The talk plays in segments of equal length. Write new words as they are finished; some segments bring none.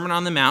Sermon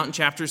on the Mount in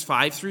chapters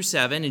 5 through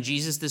 7, and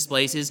Jesus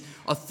displays his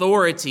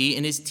authority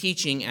in his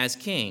teaching as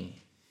king.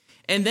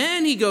 And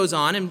then he goes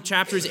on in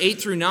chapters 8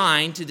 through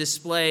 9 to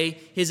display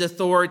his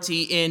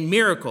authority in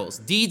miracles,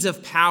 deeds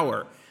of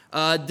power,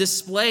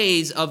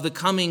 displays of the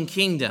coming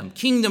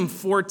kingdom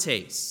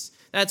fortes.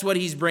 That's what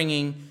he's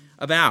bringing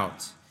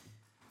about.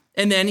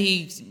 And then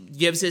he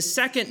gives his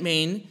second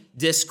main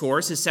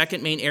discourse, his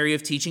second main area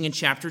of teaching in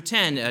chapter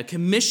 10,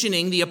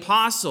 commissioning the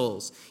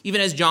apostles.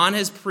 Even as John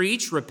has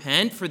preached,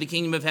 repent, for the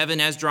kingdom of heaven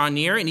has drawn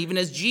near. And even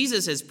as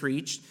Jesus has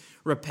preached,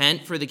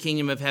 repent, for the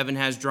kingdom of heaven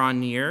has drawn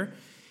near.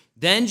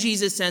 Then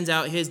Jesus sends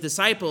out his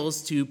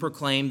disciples to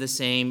proclaim the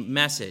same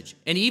message,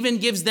 and even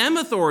gives them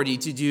authority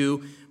to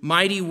do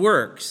mighty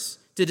works,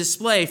 to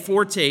display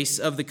foretastes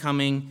of the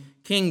coming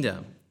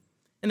kingdom.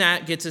 And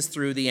that gets us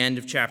through the end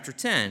of chapter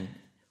 10.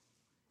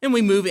 And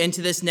we move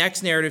into this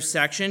next narrative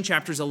section,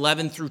 chapters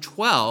 11 through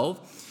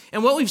 12.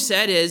 And what we've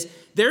said is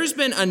there's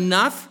been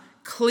enough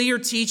clear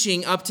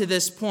teaching up to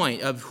this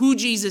point of who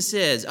Jesus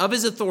is, of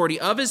his authority,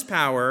 of his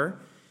power.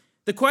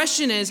 The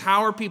question is,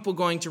 how are people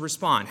going to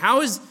respond?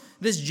 How is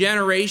this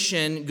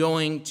generation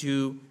going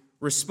to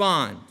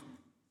respond?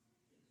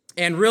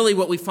 And really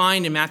what we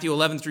find in Matthew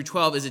 11 through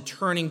 12 is a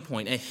turning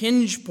point, a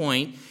hinge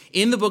point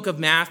in the book of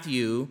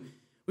Matthew.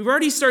 We've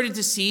already started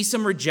to see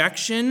some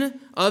rejection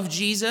of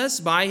Jesus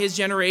by his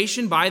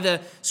generation, by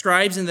the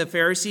scribes and the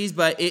Pharisees,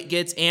 but it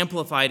gets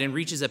amplified and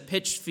reaches a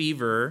pitched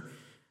fever,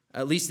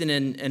 at least in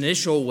an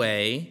initial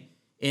way,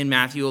 in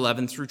Matthew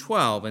 11 through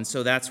 12. And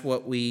so that's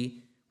what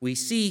we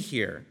see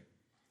here.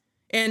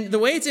 And the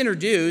way it's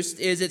introduced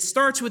is it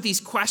starts with these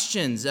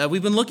questions.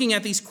 We've been looking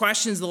at these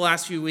questions the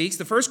last few weeks.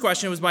 The first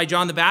question was by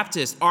John the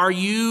Baptist. Are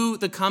you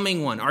the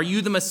coming one? Are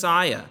you the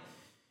Messiah?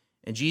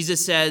 And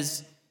Jesus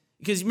says,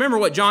 because remember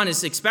what John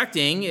is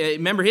expecting.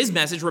 Remember his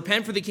message,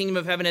 repent, for the kingdom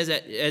of heaven is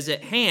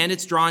at hand.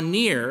 It's drawn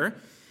near.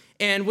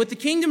 And with the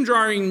kingdom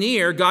drawing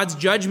near, God's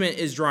judgment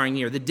is drawing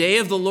near. The day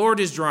of the Lord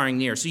is drawing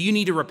near. So you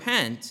need to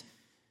repent.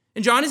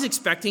 And John is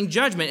expecting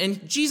judgment.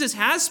 And Jesus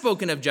has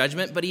spoken of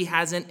judgment, but he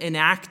hasn't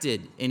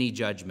enacted any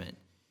judgment.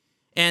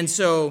 And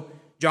so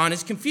John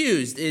is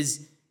confused.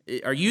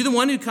 Are you the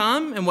one who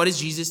come? And what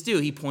does Jesus do?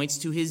 He points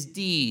to his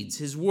deeds,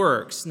 his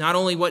works, not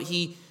only what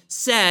he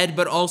said,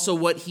 but also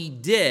what he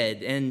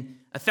did. And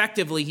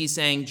effectively, he's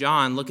saying,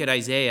 John, look at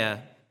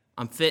Isaiah.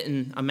 I'm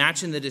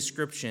matching the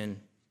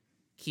description.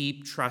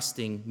 Keep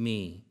trusting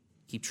me.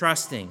 Keep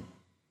trusting.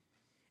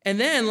 And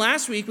then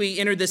last week, we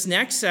entered this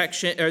next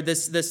section, or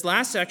this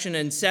last section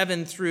in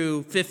 7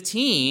 through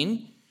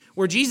 15,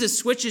 where Jesus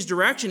switches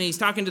direction and he's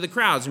talking to the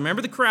crowds.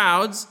 Remember the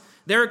crowds?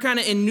 They're kind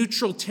of in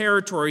neutral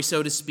territory,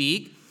 so to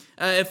speak.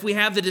 If we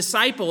have the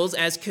disciples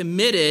as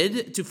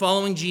committed to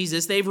following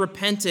Jesus, they've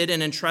repented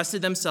and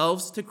entrusted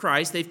themselves to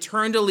Christ. They've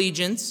turned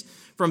allegiance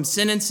from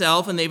sin and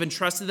self, and they've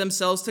entrusted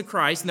themselves to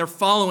Christ, and they're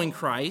following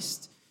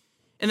Christ.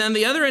 And then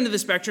the other end of the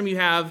spectrum, you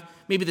have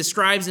maybe the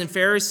scribes and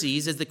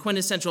Pharisees as the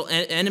quintessential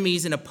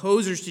enemies and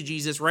opposers to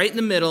Jesus. Right in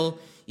the middle,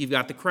 you've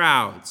got the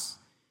crowds.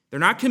 They're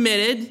not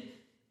committed,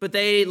 but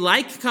they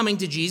like coming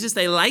to Jesus.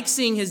 They like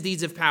seeing his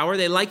deeds of power.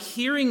 They like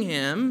hearing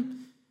him.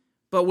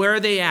 But where are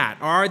they at?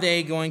 Are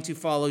they going to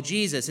follow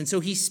Jesus? And so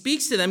he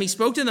speaks to them. He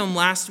spoke to them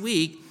last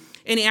week,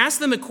 and he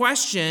asked them a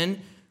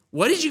question,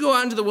 what did you go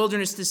out into the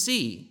wilderness to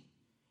see?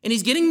 And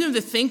he's getting them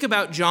to think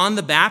about John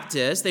the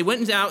Baptist. They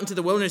went out into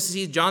the wilderness to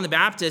see John the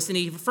Baptist, and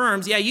he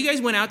affirms, yeah, you guys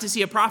went out to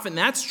see a prophet, and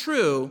that's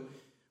true,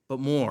 but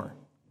more.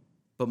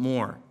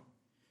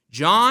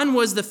 John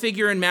was the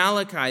figure in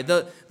Malachi,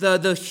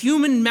 the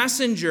human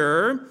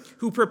messenger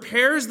who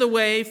prepares the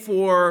way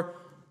for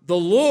the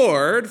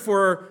Lord,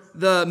 for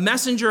the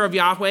messenger of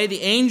Yahweh,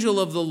 the angel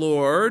of the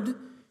Lord,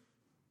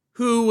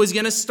 who was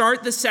going to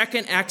start the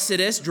second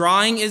Exodus,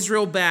 drawing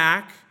Israel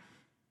back.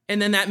 And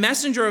then that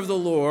messenger of the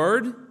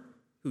Lord,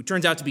 who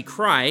turns out to be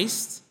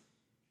Christ,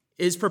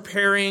 is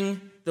preparing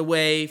the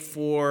way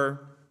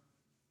for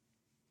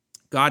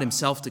God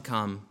himself to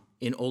come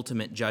in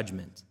ultimate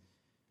judgment.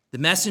 The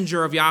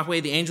messenger of Yahweh,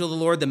 the angel of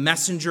the Lord, the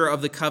messenger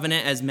of the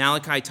covenant, as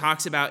Malachi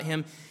talks about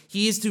him,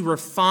 he is to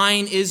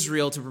refine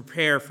Israel to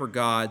prepare for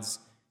God's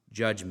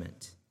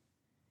judgment.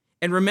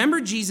 And remember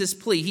Jesus'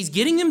 plea. He's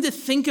getting them to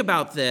think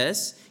about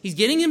this. He's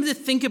getting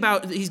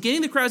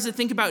the crowds to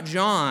think about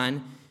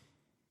John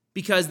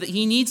because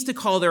he needs to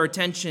call their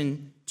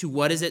attention to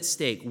what is at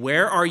stake.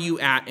 Where are you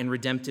at in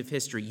redemptive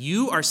history?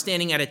 You are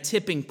standing at a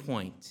tipping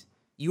point.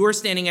 You are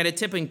standing at a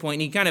tipping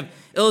point. And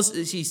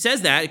he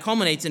says that. It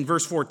culminates in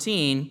verse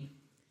 14.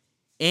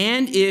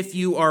 And if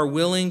you are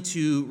willing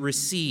to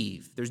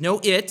receive. There's no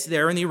it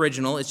there in the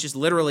original. It's just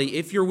literally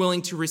if you're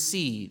willing to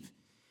receive.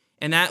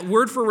 And that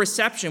word for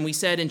reception, we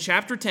said in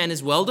chapter 10,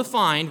 is well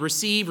defined.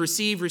 Receive.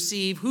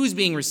 Who's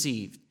being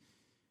received?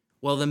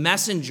 Well, the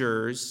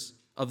messengers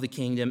of the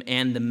kingdom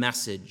and the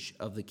message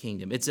of the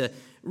kingdom. It's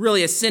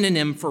really a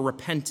synonym for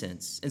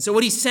repentance. And so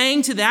what he's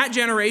saying to that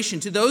generation,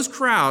 to those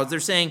crowds, they're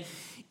saying,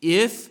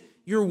 if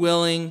you're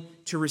willing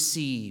to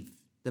receive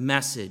the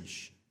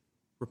message,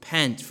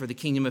 repent, for the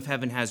kingdom of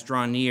heaven has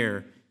drawn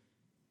near,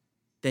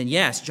 then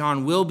yes,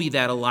 John will be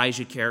that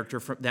Elijah character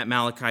that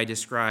Malachi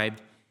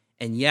described,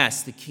 and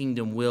yes, the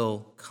kingdom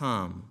will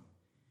come.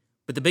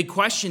 But the big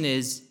question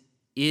is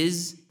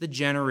the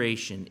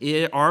generation,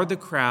 are the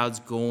crowds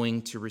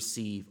going to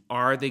receive?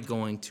 Are they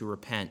going to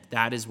repent?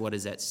 That is what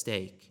is at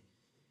stake.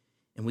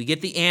 And we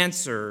get the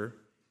answer,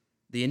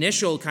 the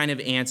initial kind of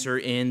answer,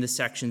 in the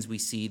sections we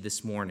see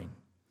this morning.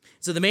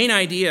 So the main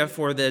idea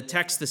for the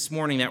text this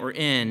morning that we're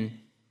in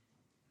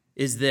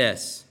is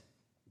this: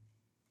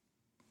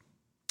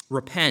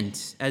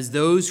 repent as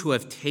those who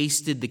have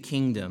tasted the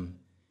kingdom,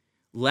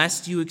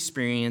 lest you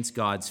experience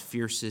God's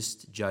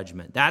fiercest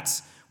judgment.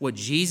 That's what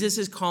Jesus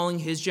is calling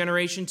his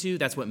generation to.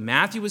 That's what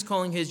Matthew was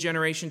calling his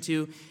generation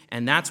to.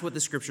 And that's what the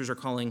scriptures are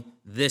calling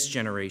this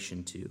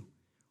generation to.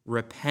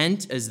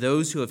 Repent as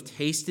those who have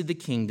tasted the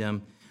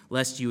kingdom,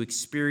 lest you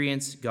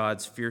experience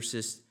God's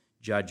fiercest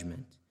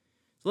judgment.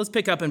 So let's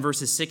pick up in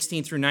verses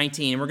 16 through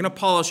 19. We're going to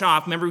polish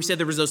off. Remember, we said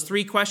there was those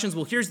three questions.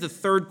 Well, here's the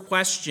third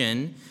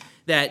question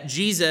that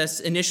Jesus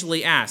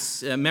initially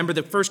asks. Remember,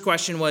 the first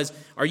question was,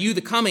 are you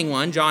the coming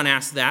one? John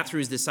asked that through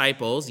his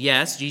disciples.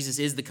 Yes, Jesus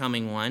is the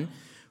coming one.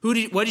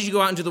 What did you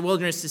go out into the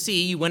wilderness to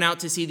see? You went out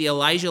to see the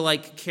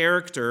Elijah-like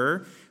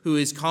character who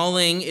is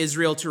calling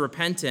Israel to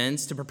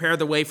repentance, to prepare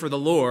the way for the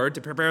Lord,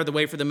 to prepare the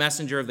way for the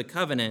messenger of the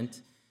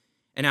covenant.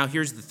 And now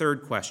here's the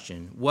third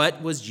question.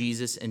 What was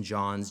Jesus and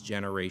John's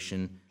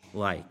generation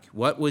like?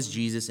 What was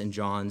Jesus and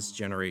John's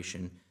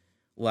generation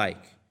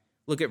like?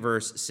 Look at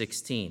verse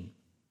 16.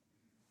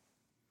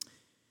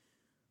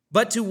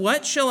 But to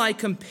what shall I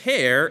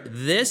compare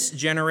this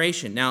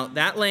generation? Now,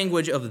 that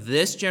language of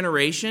this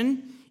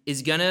generation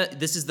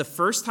this is the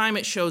first time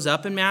it shows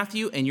up in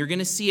Matthew, and you're going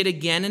to see it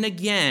again and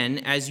again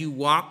as you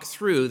walk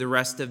through the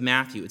rest of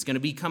Matthew. It's going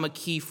to become a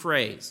key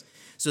phrase.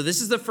 So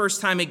this is the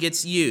first time it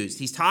gets used.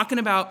 He's talking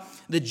about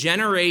the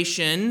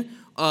generation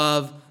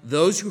of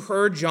those who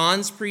heard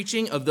John's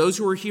preaching, of those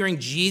who were hearing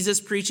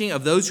Jesus preaching,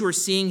 of those who are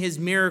seeing his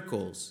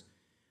miracles.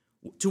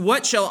 To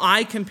what shall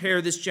I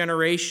compare this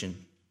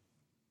generation?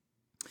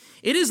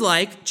 It is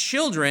like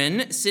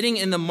children sitting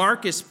in the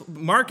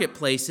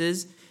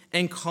marketplaces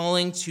and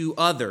calling to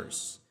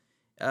others.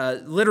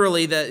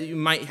 Literally, that you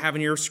might have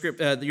in your script,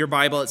 your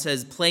Bible, it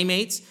says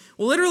playmates.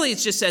 Well, literally, it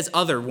just says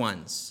other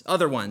ones.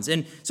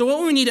 And so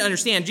what we need to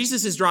understand,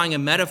 Jesus is drawing a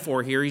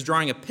metaphor here. He's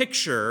drawing a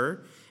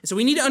picture. And so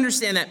we need to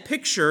understand that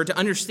picture to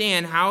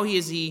understand how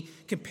is he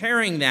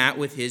comparing that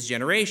with his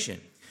generation.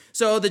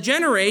 So the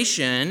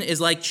generation is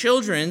like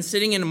children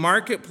sitting in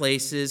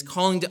marketplaces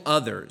calling to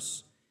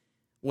others.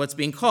 What's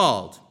being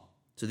called?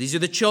 So these are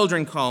the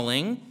children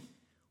calling.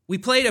 We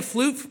played the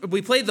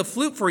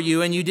flute for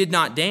you, and you did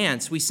not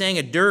dance. We sang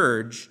a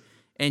dirge,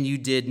 and you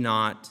did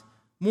not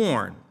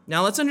mourn.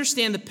 Now let's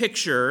understand the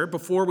picture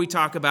before we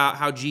talk about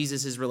how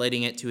Jesus is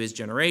relating it to his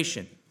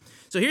generation.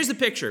 So here's the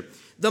picture.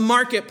 The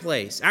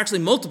marketplace. Actually,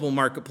 multiple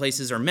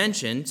marketplaces are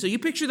mentioned. So you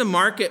picture the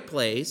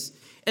marketplace.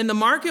 And the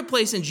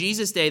marketplace in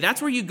Jesus' day, that's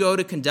where you go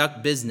to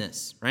conduct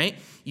business, right?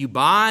 You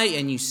buy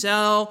and you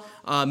sell.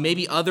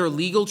 Maybe other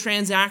legal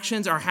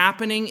transactions are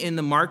happening in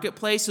the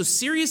marketplace. So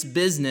serious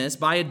business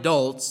by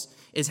adults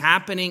is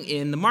happening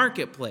in the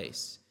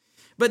marketplace.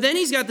 But then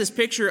he's got this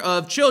picture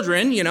of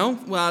children,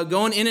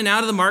 going in and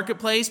out of the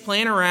marketplace,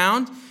 playing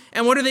around.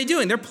 And what are they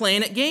doing? They're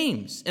playing at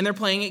games.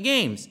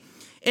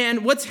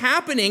 And what's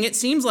happening, it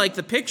seems like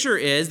the picture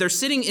is they're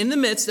sitting in the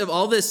midst of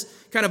all this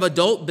kind of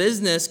adult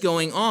business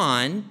going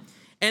on.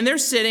 And they're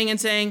sitting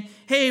and saying,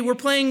 hey, we're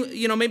playing,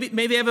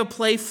 maybe they have a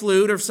play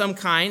flute of some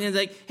kind. And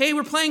like, hey,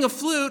 we're playing a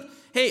flute.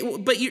 Hey,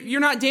 but you're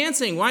not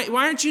dancing. Why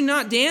aren't you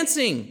not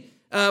dancing?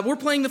 We're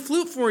playing the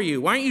flute for you.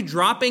 Why aren't you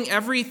dropping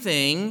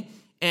everything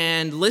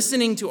and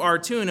listening to our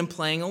tune and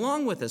playing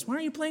along with us? Why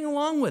aren't you playing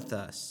along with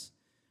us?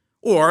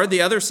 Or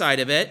the other side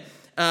of it,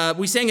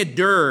 we sang a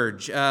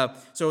dirge.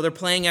 So they're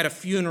playing at a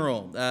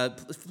funeral.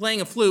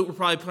 Playing a flute, we're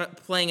probably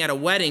playing at a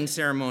wedding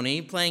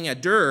ceremony. Playing a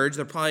dirge,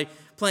 they're probably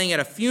playing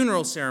at a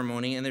funeral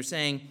ceremony, and they're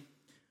saying,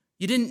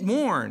 you didn't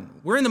mourn.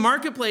 We're in the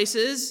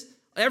marketplaces.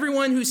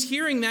 Everyone who's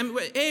hearing them,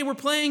 hey, we're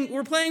playing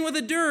with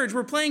a dirge.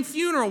 We're playing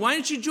funeral. Why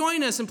don't you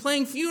join us in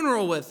playing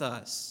funeral with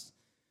us?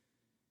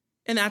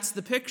 And that's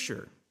the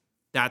picture.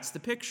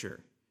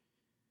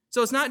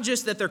 So it's not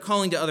just that they're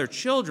calling to other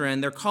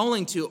children. They're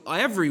calling to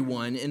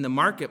everyone in the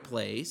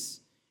marketplace,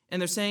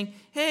 and they're saying,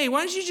 hey,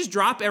 why don't you just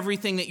drop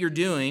everything that you're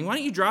doing? Why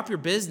don't you drop your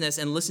business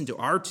and listen to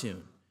our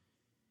tune?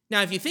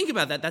 Now, if you think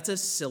about that, that's a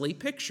silly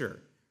picture,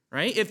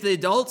 right? If the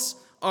adults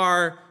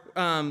are,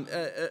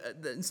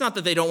 it's not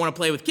that they don't want to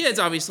play with kids,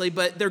 obviously,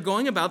 but they're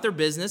going about their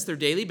business, their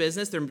daily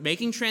business, they're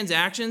making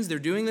transactions, they're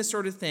doing this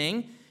sort of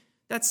thing.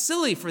 That's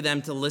silly for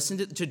them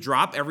to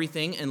drop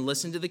everything and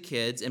listen to the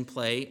kids and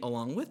play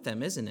along with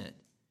them, isn't it?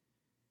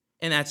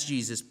 And that's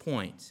Jesus'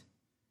 point.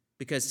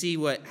 Because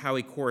see how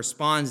he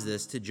corresponds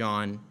this to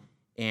John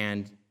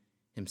and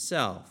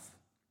himself.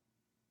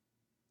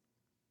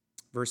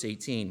 Verse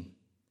 18.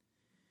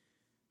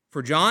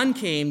 For John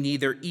came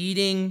neither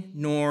eating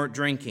nor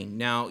drinking.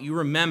 Now, you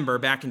remember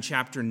back in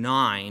chapter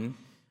 9,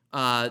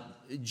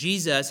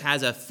 Jesus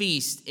has a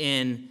feast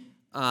in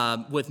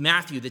with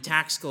Matthew, the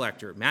tax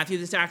collector. Matthew,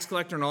 the tax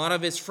collector, and a lot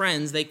of his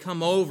friends, they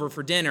come over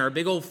for dinner, a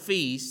big old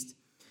feast.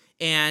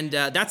 And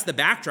that's the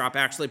backdrop,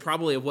 actually,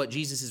 probably of what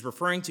Jesus is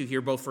referring to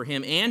here, both for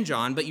him and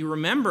John. But you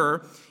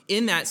remember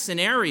in that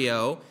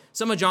scenario,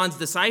 some of John's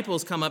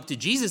disciples come up to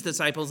Jesus'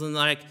 disciples and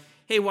like,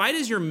 hey, why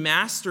does your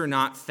master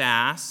not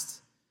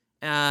fast?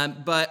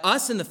 But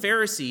us and the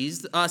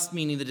Pharisees, us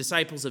meaning the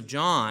disciples of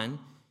John,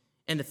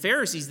 and the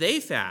Pharisees, they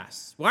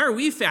fast. Why are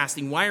we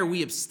fasting? Why are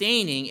we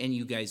abstaining and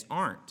you guys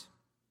aren't?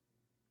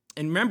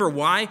 And remember,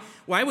 why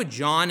would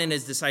John and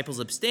his disciples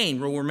abstain?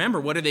 Well,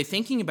 remember, what are they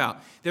thinking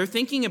about? They're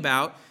thinking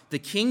about the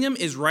kingdom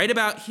is right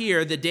about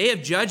here. The day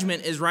of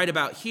judgment is right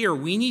about here.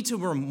 We need to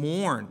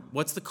mourn.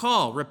 What's the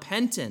call?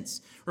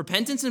 Repentance.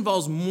 Repentance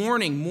involves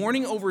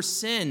mourning over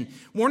sin,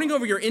 mourning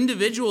over your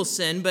individual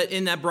sin, but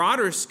in that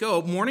broader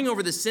scope, mourning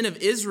over the sin of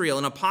Israel,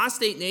 an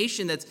apostate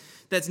nation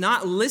that's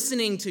not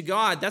listening to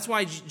God. That's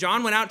why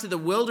John went out to the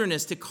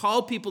wilderness to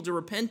call people to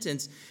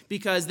repentance,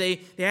 because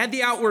they had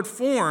the outward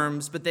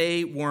forms, but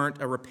they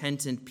weren't a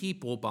repentant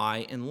people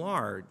by and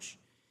large.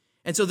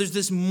 And so there's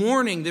this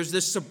mourning, there's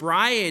this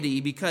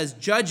sobriety, because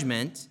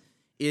judgment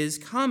is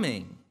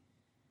coming.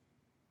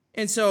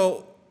 And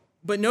so,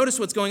 but notice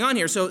what's going on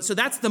here. So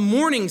that's the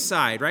mourning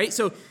side, right?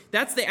 So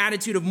that's the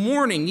attitude of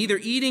mourning, neither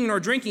eating nor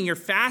drinking. You're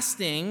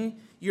fasting,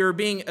 you're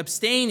being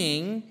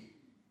abstaining.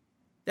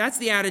 That's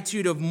the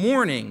attitude of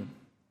mourning.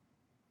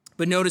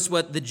 But notice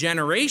what the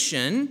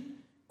generation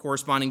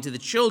corresponding to the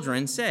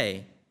children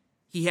say.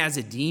 He has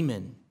a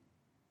demon.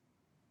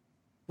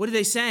 What are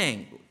they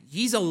saying?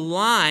 He's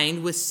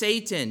aligned with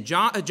Satan.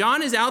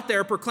 John is out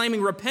there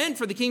proclaiming, repent,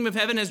 for the kingdom of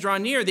heaven has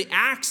drawn near. The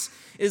axe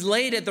is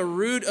laid at the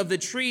root of the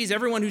trees.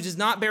 Everyone who does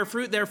not bear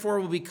fruit, therefore,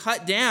 will be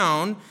cut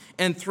down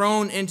and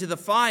thrown into the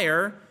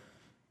fire.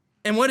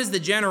 And what is the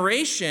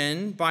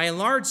generation, by and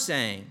large,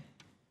 saying?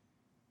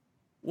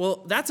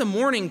 Well, that's a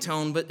mourning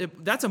tune, but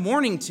that's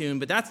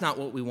not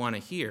what we want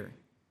to hear.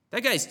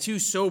 That guy's too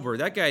sober.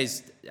 That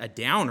guy's a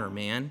downer,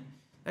 man.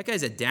 That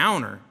guy's a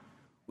downer.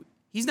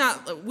 He's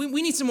not.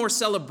 We need some more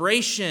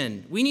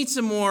celebration. We need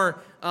some more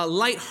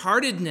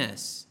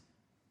lightheartedness.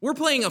 We're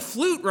playing a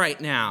flute right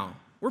now.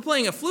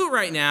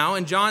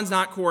 And John's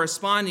not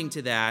corresponding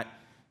to that.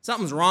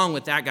 Something's wrong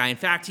with that guy. In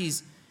fact,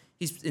 he's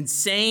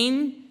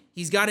insane.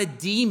 He's got a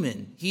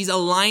demon. He's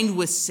aligned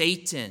with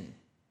Satan.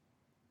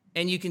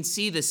 And you can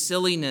see the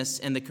silliness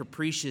and the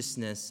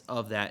capriciousness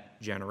of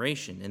that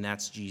generation, and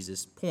that's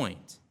Jesus'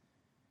 point.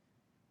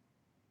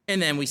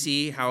 And then we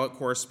see how it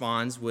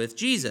corresponds with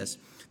Jesus.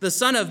 The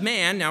Son of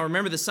Man, now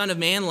remember the Son of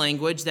Man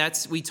language,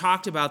 we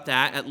talked about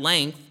that at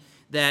length,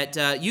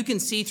 that you can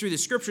see through the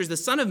Scriptures. The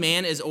Son of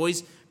Man is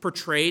always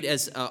portrayed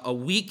as a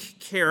weak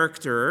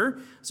character.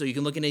 So you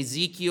can look in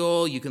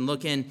Ezekiel, you can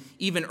look in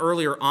even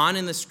earlier on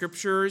in the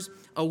Scriptures,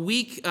 a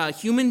weak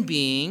human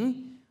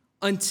being,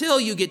 until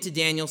you get to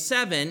Daniel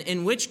 7,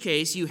 in which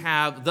case you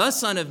have the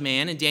Son of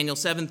Man in Daniel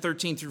 7,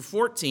 13 through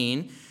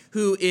 14,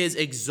 who is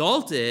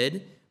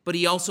exalted, but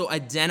he also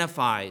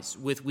identifies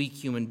with weak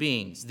human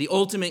beings. The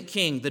ultimate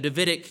king, the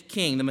Davidic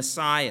king, the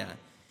Messiah.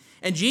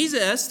 And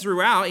Jesus,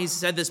 throughout, he's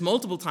said this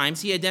multiple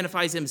times, he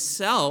identifies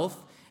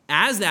himself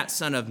as that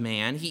Son of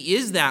Man. He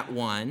is that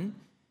one.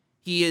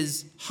 He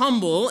is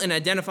humble and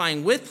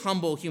identifying with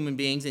humble human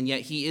beings, and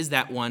yet he is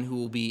that one who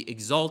will be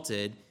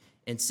exalted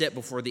and sit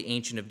before the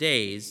Ancient of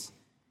Days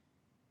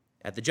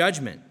at the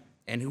judgment,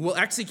 and who will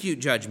execute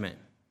judgment.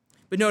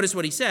 But notice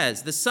what he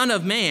says. The Son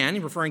of Man,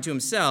 referring to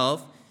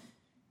himself,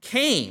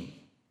 came.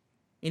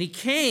 And he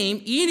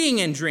came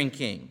eating and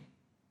drinking.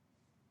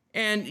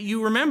 And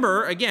you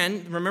remember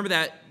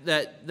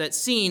that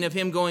scene of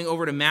him going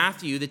over to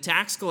Matthew, the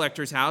tax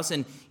collector's house,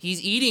 and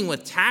he's eating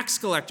with tax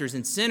collectors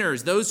and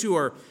sinners, those who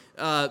are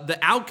the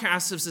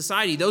outcasts of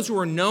society, those who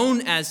are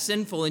known as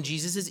sinful, and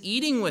Jesus is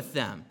eating with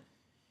them.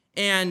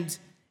 And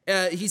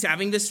he's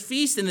having this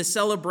feast and this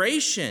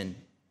celebration.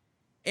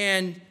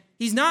 And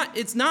it's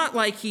not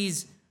like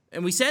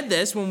and we said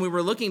this when we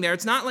were looking there,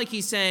 it's not like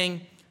he's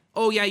saying,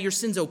 oh yeah, your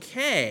sin's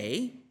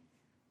okay.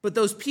 But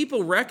those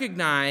people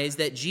recognize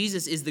that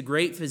Jesus is the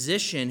great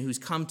physician who's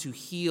come to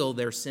heal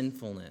their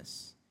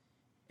sinfulness.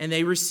 And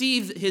they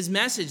receive his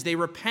message, they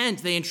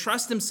repent, they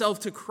entrust themselves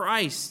to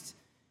Christ,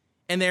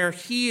 and they're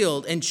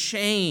healed and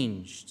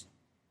changed.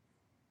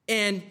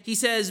 And he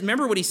says,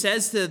 remember what he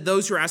says to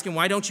those who are asking,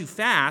 why don't you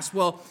fast?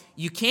 Well,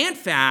 you can't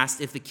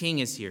fast if the king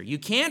is here. You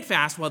can't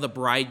fast while the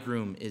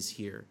bridegroom is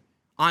here.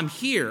 I'm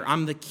here.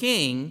 I'm the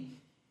king.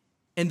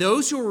 And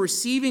those who are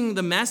receiving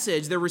the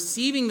message, they're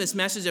receiving this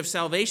message of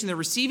salvation. They're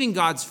receiving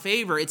God's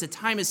favor. It's a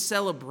time of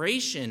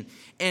celebration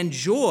and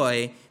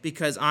joy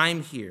because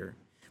I'm here.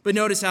 But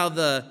notice how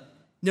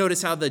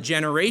the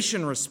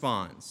generation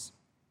responds.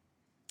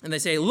 And they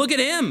say, look at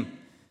him,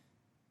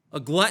 a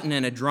glutton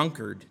and a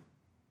drunkard,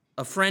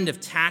 a friend of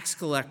tax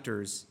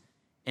collectors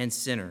and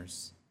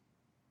sinners.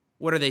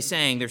 What are they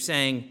saying? They're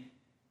saying,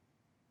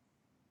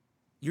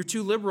 you're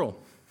too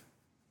liberal.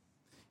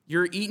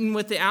 You're eating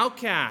with the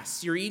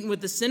outcasts. You're eating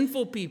with the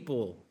sinful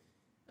people.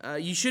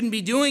 You shouldn't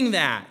be doing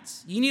that.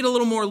 You need a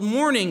little more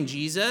mourning,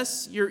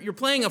 Jesus. You're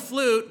playing a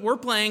flute. We're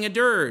playing a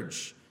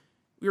dirge.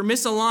 You're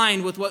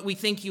misaligned with what we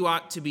think you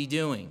ought to be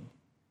doing.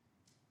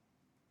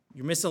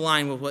 You're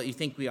misaligned with what you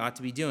think we ought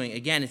to be doing.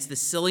 Again, it's the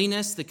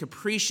silliness, the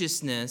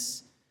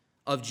capriciousness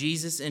of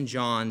Jesus and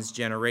John's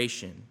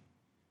generation.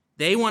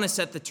 They want to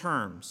set the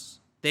terms.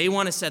 They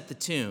want to set the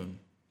tune.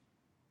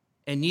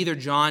 And neither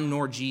John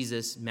nor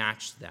Jesus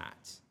matched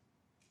that.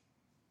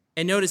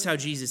 And notice how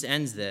Jesus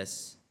ends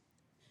this.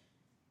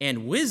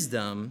 And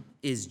wisdom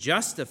is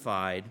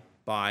justified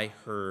by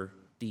her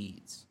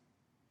deeds.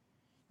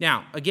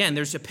 Now, again,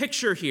 there's a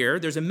picture here.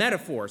 There's a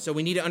metaphor. So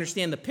we need to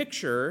understand the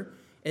picture,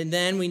 and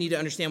then we need to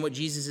understand what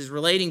Jesus is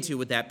relating to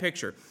with that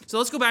picture. So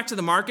let's go back to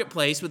the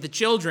marketplace with the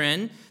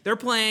children. They're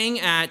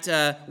playing at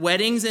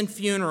weddings and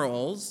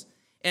funerals,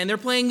 and they're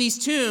playing these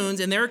tunes,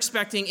 and they're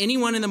expecting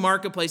anyone in the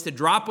marketplace to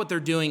drop what they're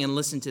doing and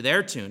listen to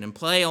their tune and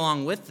play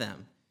along with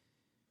them.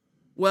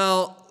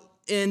 Well,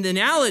 in the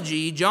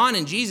analogy, John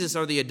and Jesus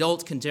are the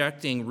adults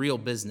conducting real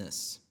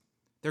business.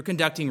 They're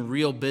conducting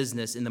real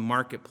business in the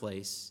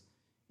marketplace,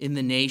 in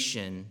the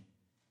nation.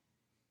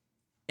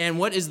 And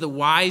what is the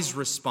wise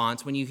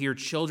response when you hear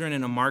children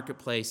in a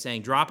marketplace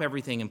saying, drop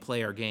everything and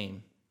play our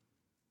game?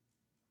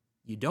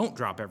 You don't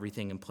drop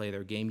everything and play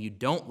their game. You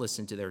don't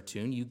listen to their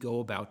tune. You go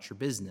about your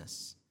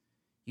business.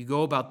 You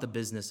go about the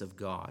business of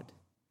God.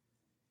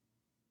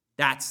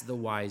 That's the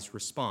wise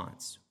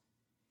response.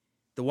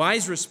 The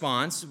wise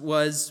response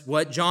was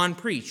what John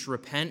preached,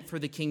 repent for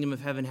the kingdom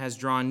of heaven has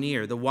drawn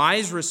near. The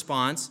wise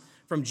response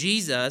from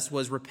Jesus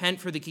was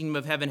repent for the kingdom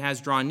of heaven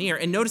has drawn near.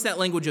 And notice that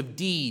language of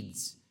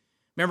deeds.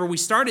 Remember, we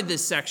started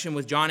this section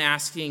with John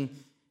asking,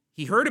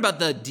 he heard about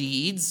the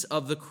deeds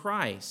of the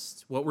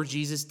Christ. What were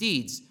Jesus'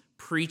 deeds?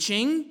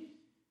 Preaching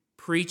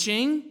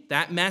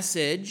that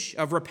message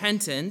of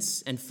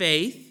repentance and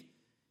faith,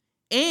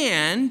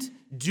 and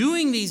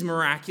doing these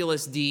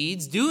miraculous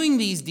deeds, doing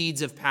these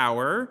deeds of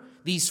power,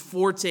 these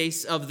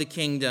foretastes of the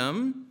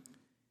kingdom.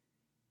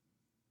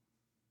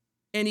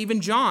 And even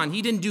John,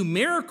 he didn't do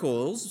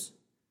miracles,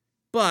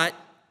 but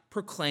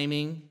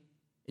proclaiming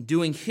and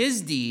doing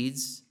his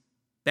deeds,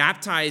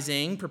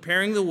 baptizing,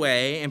 preparing the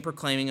way, and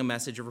proclaiming a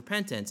message of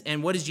repentance.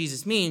 And what does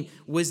Jesus mean?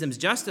 Wisdom's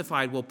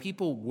justified. Well,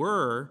 people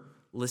were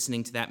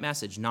listening to that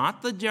message.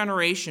 Not the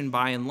generation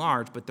by and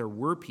large, but there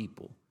were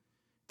people.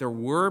 There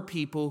were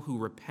people who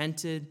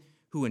repented,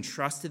 who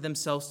entrusted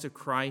themselves to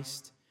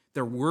Christ.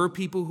 There were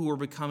people who were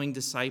becoming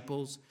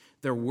disciples.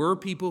 There were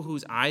people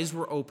whose eyes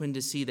were open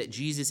to see that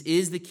Jesus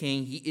is the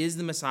King. He is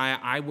the Messiah.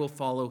 I will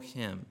follow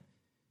him.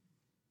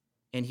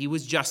 And he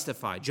was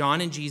justified.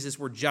 John and Jesus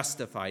were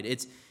justified.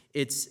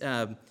 It's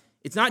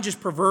not just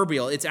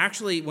proverbial. It's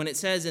actually, when it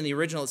says in the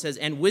original, it says,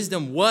 and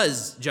wisdom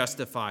was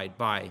justified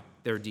by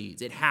their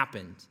deeds. It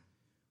happened.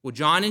 What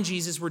John and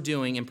Jesus were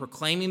doing and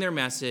proclaiming their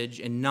message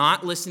and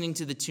not listening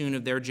to the tune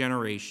of their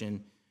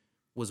generation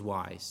was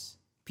wise.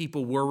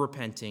 People were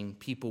repenting.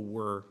 People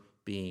were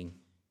being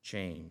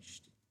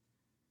changed.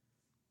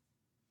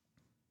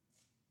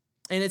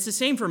 And it's the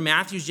same for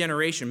Matthew's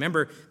generation.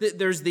 Remember,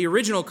 there's the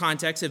original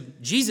context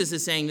of Jesus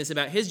is saying this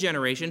about his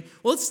generation.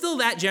 Well, it's still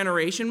that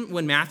generation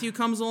when Matthew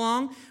comes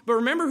along. But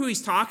remember who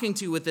he's talking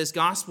to with this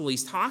gospel.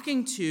 He's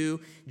talking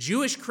to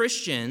Jewish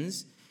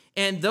Christians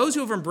and those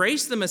who have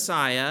embraced the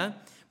Messiah,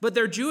 but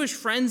their Jewish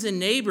friends and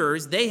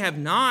neighbors, they have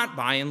not,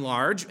 by and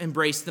large,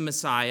 embraced the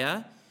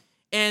Messiah.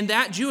 And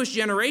that Jewish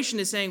generation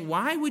is saying,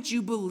 why would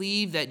you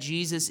believe that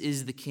Jesus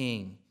is the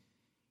King?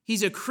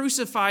 He's a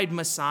crucified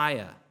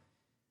Messiah.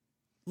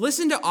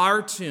 Listen to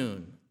our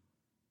tune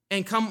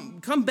and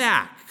come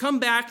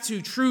back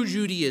to true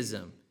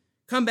Judaism.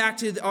 Come back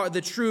to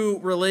the true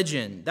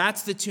religion.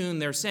 That's the tune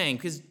they're saying,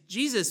 because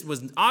Jesus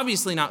was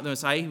obviously not the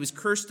Messiah. He was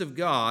cursed of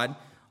God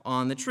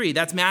on the tree.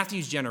 That's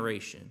Matthew's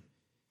generation.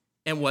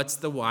 And what's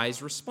the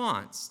wise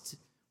response?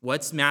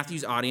 What's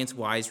Matthew's audience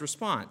wise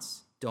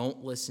response?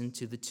 Don't listen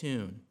to the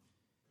tune.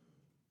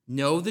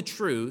 Know the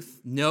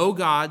truth, know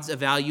God's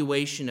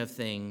evaluation of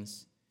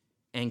things,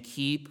 and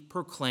keep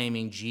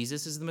proclaiming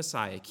Jesus is the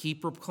Messiah.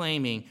 Keep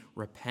proclaiming,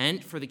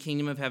 repent for the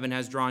kingdom of heaven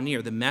has drawn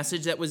near. The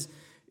message that was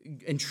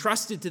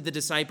entrusted to the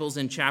disciples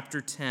in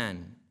chapter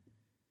 10.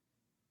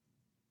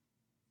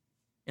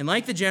 And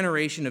like the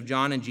generation of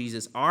John and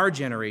Jesus, our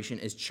generation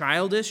is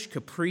childish,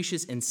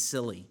 capricious, and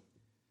silly,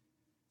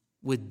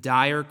 with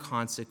dire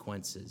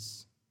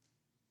consequences.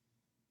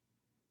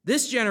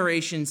 This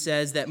generation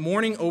says that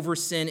mourning over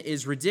sin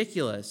is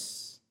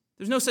ridiculous.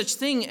 There's no such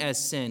thing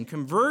as sin.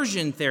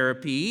 Conversion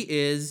therapy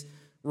is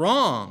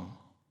wrong.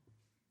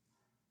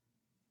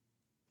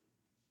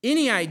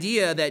 Any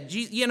idea that,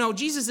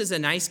 Jesus is a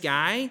nice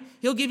guy,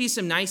 he'll give you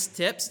some nice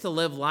tips to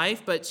live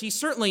life, but he's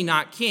certainly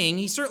not king.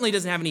 He certainly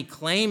doesn't have any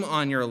claim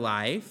on your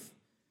life.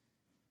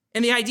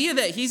 And the idea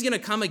that he's going to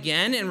come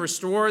again and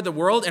restore the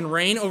world and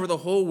reign over the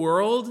whole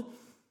world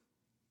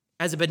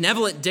as a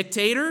benevolent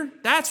dictator,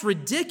 that's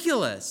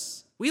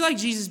ridiculous. We like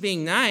Jesus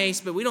being nice,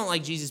 but we don't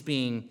like Jesus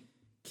being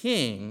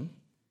king.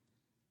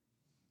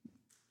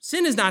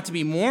 Sin is not to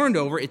be mourned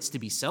over, it's to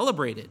be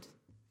celebrated.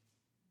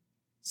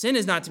 Sin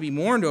is not to be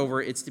mourned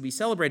over, it's to be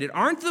celebrated.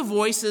 Aren't the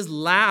voices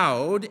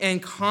loud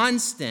and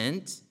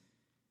constant?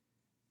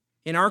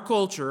 In our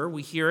culture,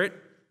 we hear it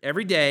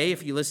every day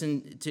if you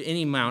listen to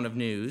any amount of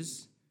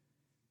news.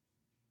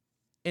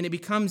 And it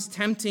becomes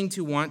tempting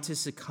to want to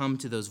succumb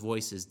to those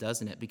voices,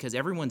 doesn't it? Because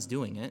everyone's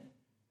doing it.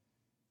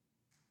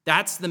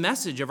 That's the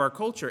message of our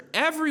culture.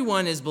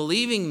 Everyone is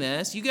believing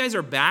this. You guys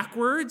are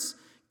backwards.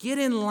 Get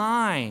in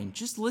line.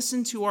 Just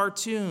listen to our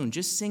tune.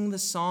 Just sing the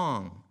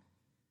song.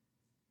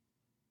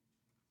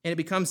 And it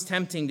becomes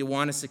tempting to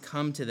want to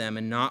succumb to them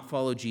and not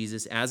follow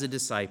Jesus as a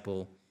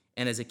disciple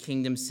and as a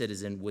kingdom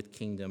citizen with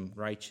kingdom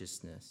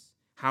righteousness.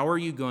 How are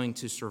you going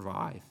to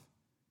survive?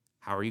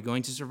 How are you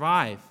going to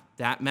survive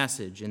that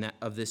message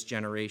of this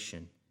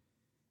generation?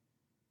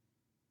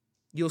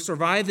 You'll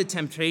survive the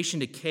temptation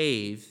to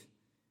cave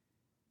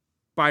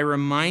by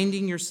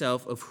reminding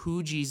yourself of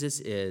who Jesus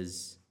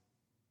is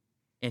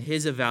and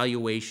his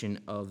evaluation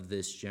of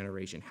this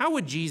generation. How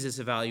would Jesus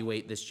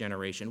evaluate this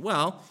generation?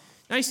 Well,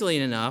 nicely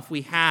enough,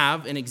 we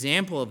have an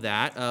example of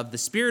that, of the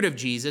Spirit of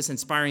Jesus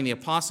inspiring the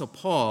Apostle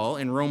Paul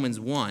in Romans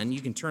 1.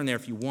 You can turn there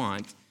if you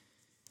want,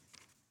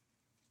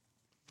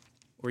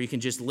 or you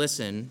can just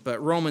listen.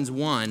 But Romans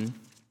 1:18.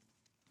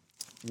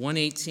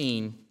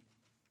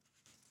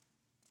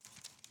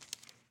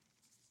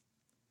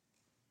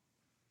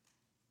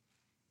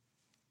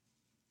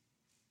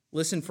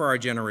 Listen for our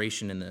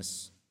generation in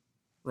this.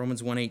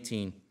 Romans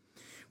 1:18.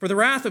 For the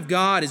wrath of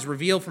God is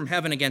revealed from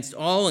heaven against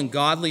all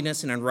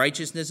ungodliness and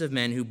unrighteousness of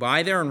men who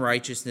by their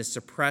unrighteousness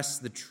suppress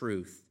the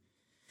truth.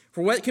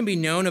 For what can be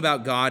known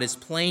about God is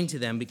plain to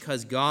them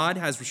because God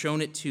has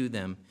shown it to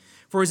them.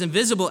 For his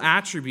invisible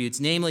attributes,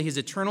 namely his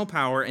eternal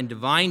power and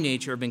divine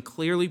nature, have been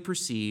clearly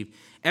perceived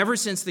ever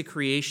since the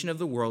creation of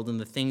the world and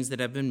the things that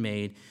have been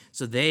made,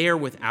 so they are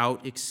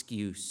without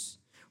excuse.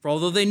 For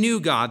although they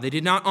knew God, they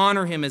did not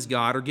honor him as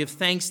God or give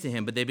thanks to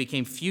him, but they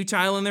became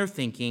futile in their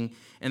thinking,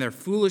 and their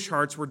foolish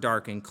hearts were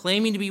darkened.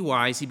 Claiming to be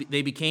wise,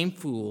 they became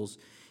fools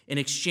and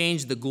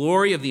exchanged the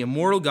glory of the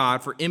immortal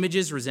God for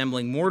images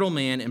resembling mortal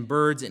man and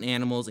birds and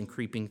animals and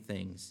creeping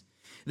things.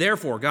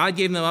 Therefore, God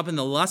gave them up in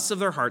the lusts of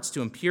their hearts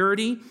to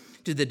impurity,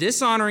 to the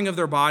dishonoring of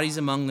their bodies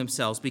among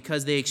themselves,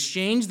 because they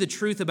exchanged the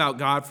truth about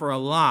God for a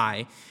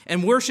lie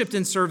and worshipped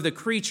and served the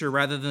creature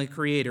rather than the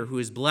Creator, who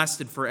is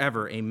blessed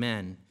forever.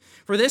 Amen.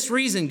 For this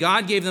reason,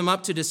 God gave them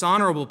up to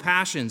dishonorable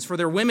passions, for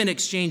their women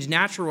exchanged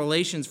natural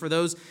relations for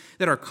those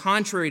that are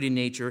contrary to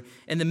nature,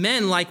 and the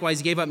men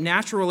likewise gave up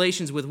natural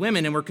relations with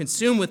women and were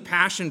consumed with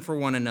passion for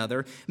one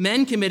another,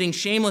 men committing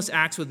shameless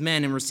acts with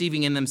men and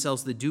receiving in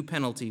themselves the due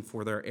penalty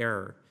for their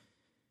error.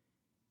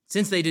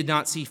 Since they did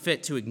not see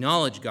fit to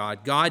acknowledge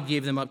God, God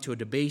gave them up to a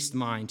debased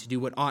mind to do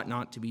what ought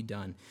not to be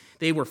done.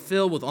 They were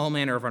filled with all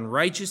manner of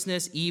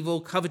unrighteousness,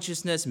 evil,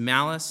 covetousness,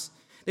 malice.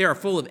 They are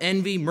full of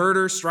envy,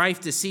 murder, strife,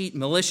 deceit,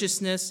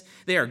 maliciousness.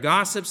 They are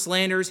gossips,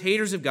 slanderers,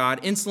 haters of God,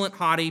 insolent,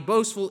 haughty,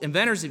 boastful,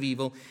 inventors of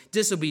evil,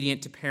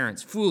 disobedient to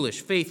parents,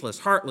 foolish, faithless,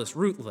 heartless,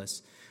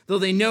 rootless. Though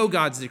they know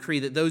God's decree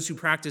that those who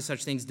practice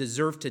such things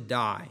deserve to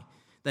die,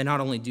 they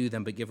not only do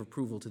them, but give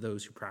approval to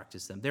those who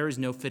practice them. There is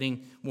no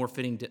more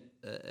fitting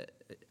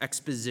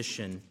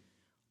exposition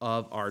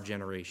of our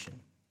generation.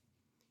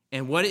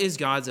 And what is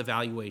God's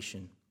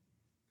evaluation?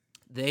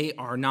 They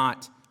are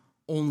not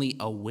only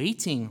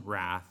awaiting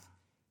wrath,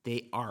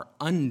 they are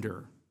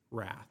under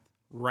wrath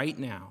right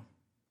now.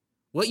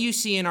 What you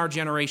see in our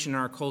generation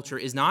and our culture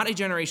is not a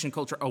generation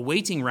culture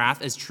awaiting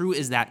wrath, as true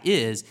as that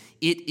is.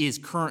 It is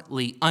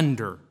currently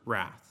under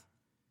wrath.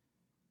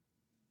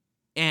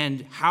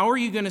 And how are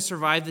you going to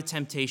survive the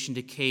temptation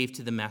to cave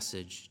to the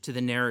message, to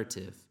the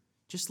narrative?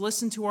 Just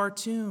listen to our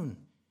tune.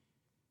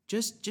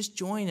 Just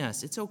join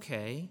us. It's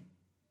okay.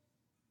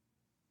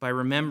 By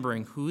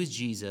remembering who is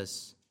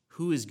Jesus,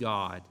 who is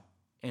God,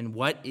 and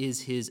what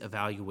is his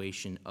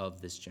evaluation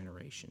of this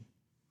generation.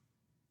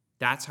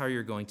 That's how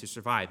you're going to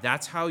survive.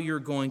 That's how you're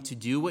going to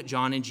do what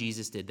John and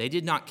Jesus did. They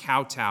did not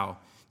kowtow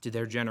to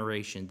their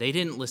generation. They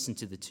didn't listen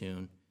to the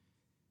tune.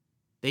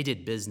 They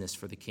did business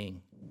for the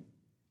king.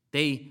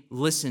 They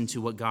listened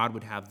to what God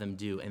would have them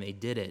do, and they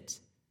did it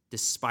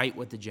despite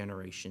what the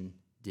generation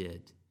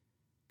did,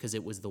 because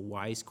it was the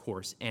wise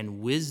course. And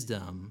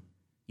wisdom,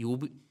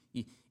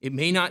 it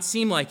may not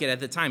seem like it at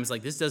the time. It's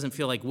like, this doesn't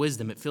feel like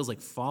wisdom. It feels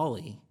like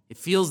folly. It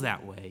feels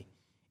that way.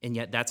 And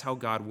yet that's how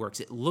God works.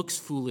 It looks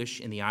foolish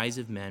in the eyes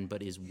of men,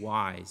 but is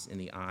wise in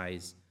the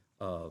eyes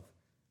of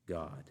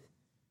God.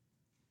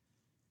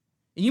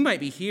 And you might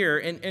be here,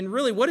 and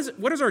really, what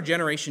is our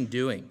generation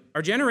doing?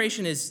 Our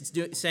generation is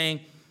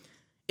saying,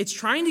 it's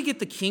trying to get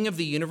the king of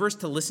the universe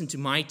to listen to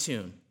my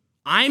tune.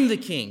 I'm the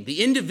king.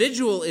 The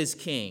individual is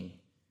king.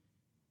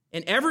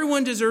 And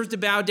everyone deserves to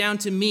bow down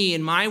to me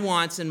and my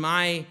wants and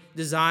my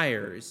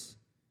desires.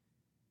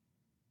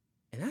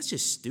 And that's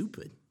just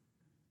stupid.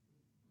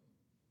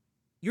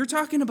 You're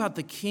talking about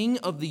the king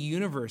of the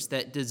universe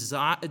that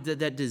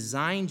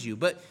designed you.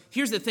 But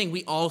here's the thing.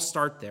 We all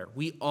start there.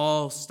 We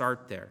all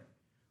start there.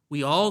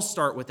 We all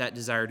start with that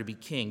desire to be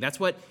king. That's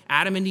what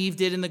Adam and Eve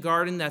did in the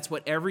garden. That's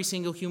what every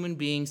single human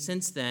being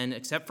since then,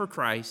 except for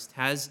Christ,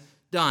 has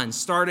done,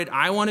 started,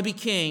 I want to be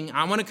king,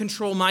 I want to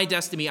control my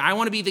destiny, I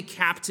want to be the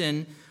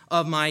captain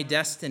of my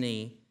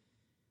destiny,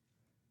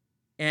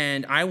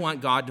 and I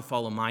want God to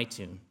follow my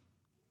tune,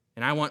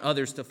 and I want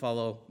others to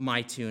follow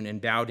my tune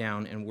and bow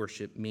down and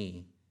worship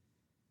me.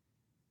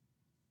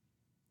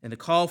 And the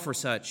call for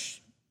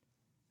such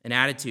an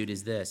attitude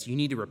is this: you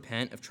need to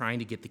repent of trying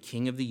to get the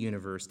king of the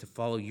universe to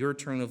follow your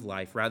turn of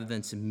life rather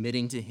than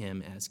submitting to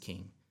him as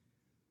king.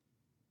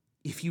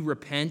 If you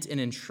repent and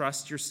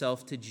entrust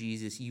yourself to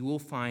Jesus, you will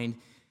find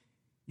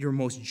your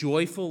most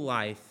joyful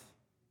life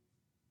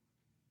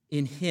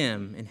in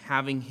him and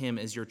having him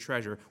as your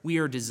treasure. We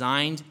are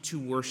designed to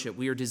worship.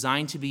 We are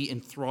designed to be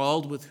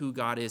enthralled with who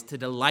God is, to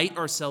delight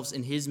ourselves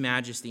in his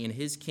majesty and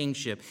his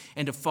kingship,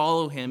 and to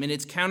follow him. And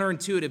it's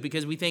counterintuitive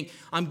because we think,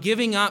 I'm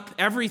giving up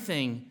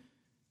everything.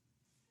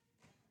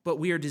 But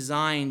we are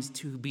designed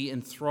to be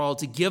enthralled,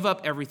 to give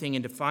up everything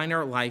and to find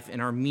our life and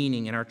our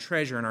meaning and our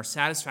treasure and our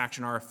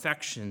satisfaction, our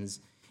affections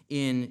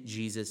in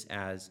Jesus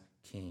as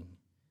King.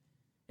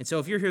 And so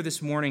if you're here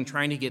this morning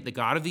trying to get the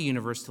God of the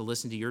universe to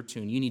listen to your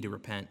tune, you need to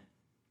repent.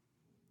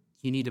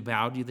 You need to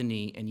bow to the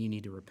knee and you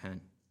need to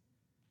repent.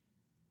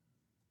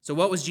 So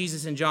what was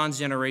Jesus and John's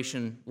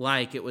generation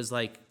like? It was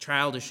like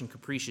childish and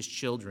capricious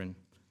children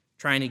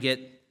trying to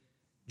get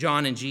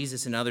John and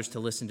Jesus and others to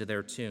listen to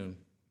their tune.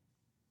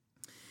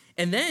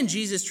 And then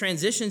Jesus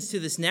transitions to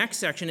this next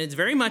section. It's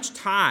very much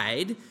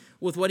tied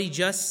with what he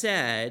just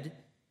said,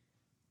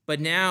 but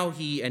now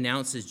he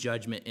announces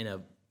judgment in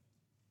a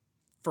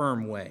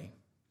firm way.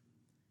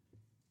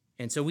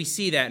 And so we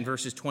see that in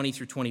verses 20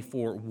 through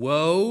 24.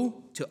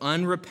 Woe to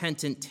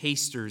unrepentant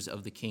tasters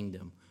of the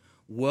kingdom.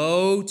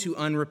 Woe to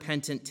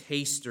unrepentant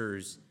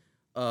tasters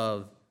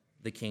of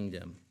the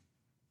kingdom.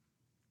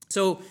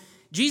 So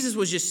Jesus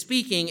was just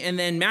speaking, and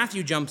then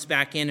Matthew jumps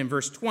back in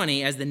verse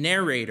 20 as the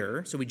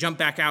narrator. So we jump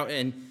back out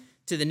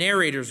to the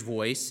narrator's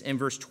voice in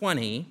verse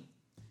 20.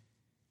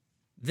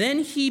 Then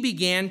he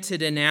began to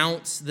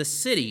denounce the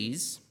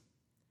cities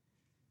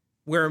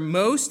where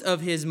most of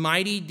his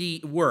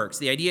mighty works,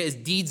 the idea is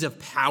deeds of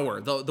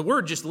power. The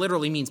word just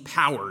literally means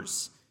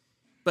powers,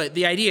 but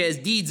the idea is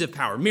deeds of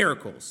power,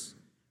 miracles,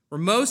 where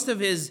most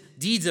of his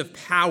deeds of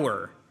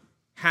power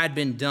had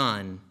been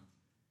done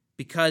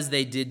because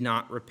they did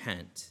not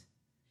repent.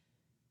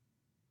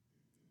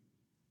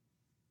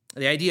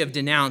 The idea of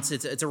denounce,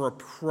 it's a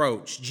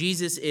reproach.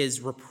 Jesus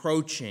is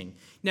reproaching.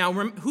 Now,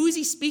 who is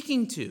he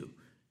speaking to?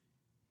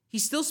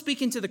 He's still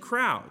speaking to the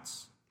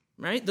crowds,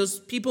 right? Those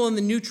people in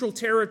the neutral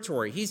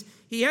territory.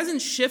 He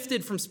hasn't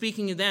shifted from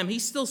speaking to them.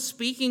 He's still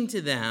speaking to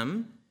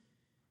them.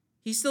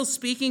 He's still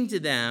speaking to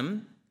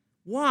them.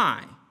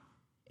 Why?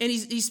 And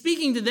he's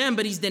speaking to them,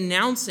 but he's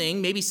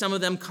denouncing. Maybe some of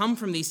them come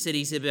from these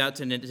cities he's about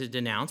to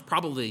denounce.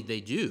 Probably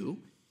they do.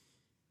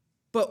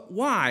 But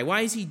why?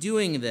 Why is he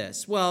doing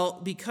this? Well,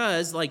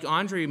 because, like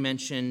Andre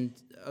mentioned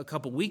a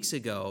couple weeks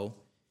ago,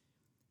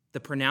 the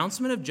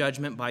pronouncement of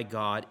judgment by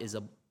God is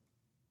a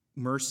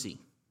mercy.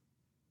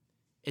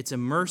 It's a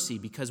mercy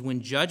because when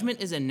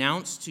judgment is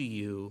announced to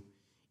you,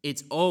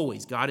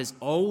 God is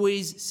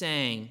always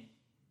saying,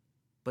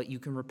 but you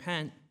can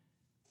repent.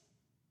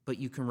 But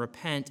you can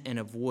repent and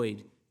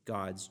avoid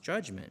God's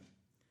judgment.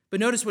 But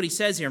notice what he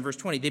says here in verse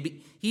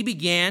 20. He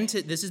began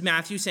to, this is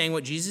Matthew saying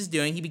what Jesus is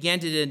doing, he began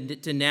to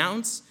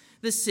denounce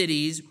the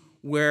cities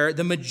where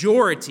the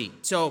majority,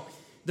 so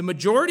the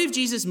majority of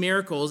Jesus'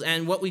 miracles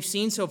and what we've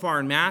seen so far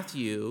in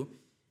Matthew,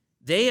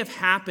 they have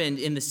happened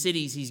in the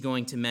cities he's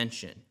going to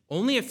mention.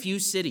 Only a few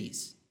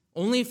cities.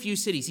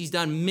 He's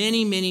done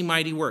many, many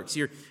mighty works.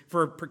 Here,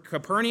 for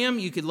Capernaum,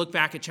 you could look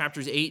back at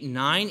chapters 8 and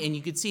 9, and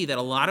you could see that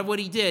a lot of what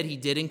he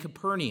did in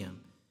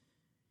Capernaum.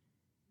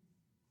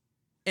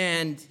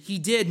 And he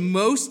did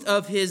most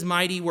of his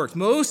mighty works,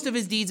 most of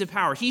his deeds of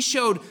power. He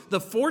showed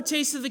the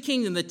foretastes of the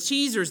kingdom, the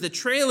teasers, the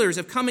trailers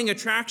of coming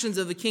attractions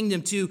of the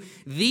kingdom to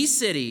these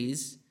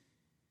cities,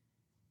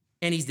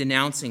 and he's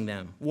denouncing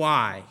them.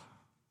 Why?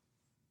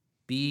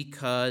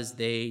 Because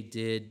they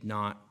did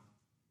not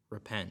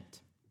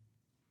repent.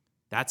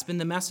 That's been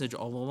the message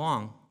all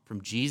along, from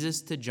Jesus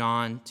to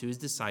John to his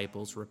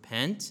disciples.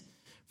 Repent,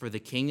 for the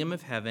kingdom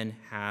of heaven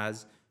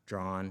has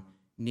drawn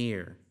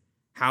near.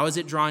 How is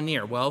it drawn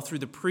near? Well, through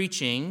the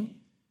preaching,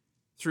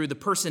 through the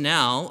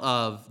personnel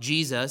of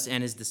Jesus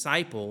and his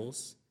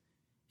disciples,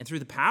 and through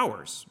the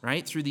powers,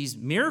 right? Through these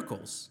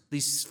miracles,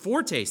 these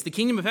foretastes. The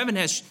kingdom of heaven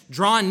has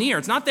drawn near.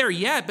 It's not there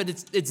yet, but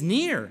it's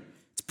near.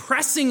 It's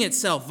pressing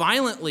itself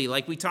violently,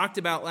 like we talked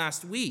about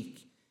last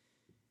week.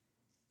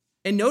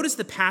 And notice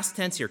the past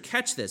tense here.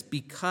 Catch this.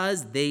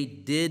 Because they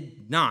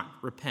did not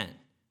repent.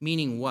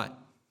 Meaning what?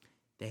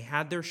 They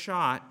had their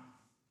shot,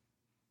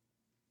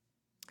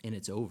 and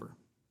it's over.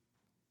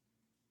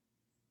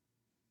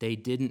 They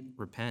didn't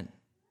repent.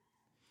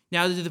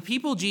 Now, the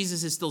people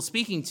Jesus is still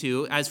speaking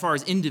to, as far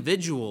as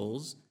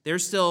individuals,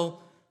 there's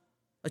still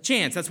a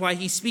chance. That's why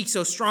he speaks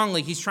so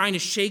strongly. He's trying to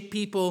shake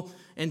people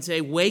and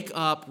say, wake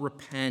up,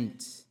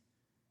 repent.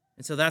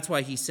 And so that's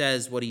why he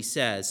says what he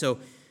says. So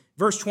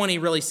verse 20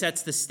 really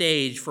sets the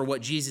stage for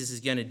what Jesus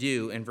is going to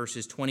do in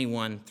verses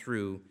 21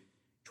 through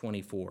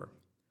 24.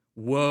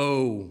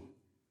 Woe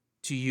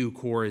to you,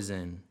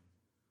 Chorazin.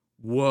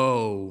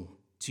 Woe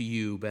to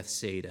you,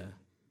 Bethsaida.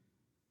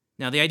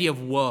 Now, the idea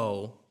of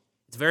woe,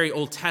 it's a very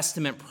Old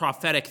Testament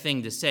prophetic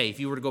thing to say. If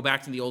you were to go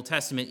back to the Old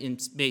Testament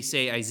and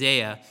say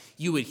Isaiah,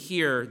 you would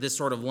hear this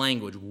sort of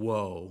language,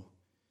 woe.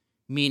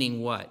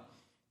 Meaning what?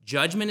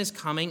 Judgment is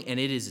coming, and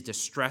it is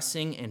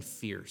distressing and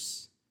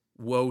fierce.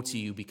 Woe to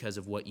you because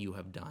of what you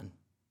have done.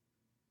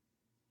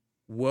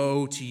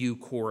 Woe to you,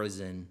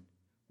 Chorazin.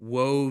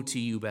 Woe to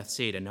you,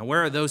 Bethsaida. Now,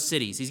 where are those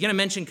cities? He's going to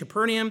mention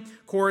Capernaum,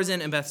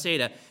 Chorazin, and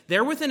Bethsaida.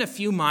 They're within a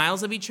few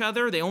miles of each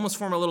other. They almost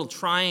form a little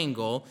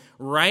triangle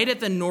right at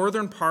the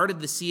northern part of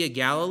the Sea of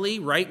Galilee,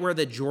 right where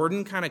the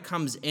Jordan kind of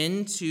comes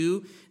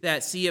into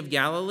that Sea of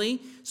Galilee.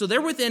 So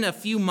they're within a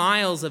few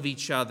miles of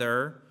each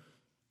other.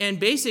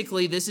 And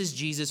basically, this is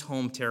Jesus'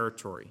 home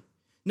territory.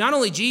 Not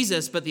only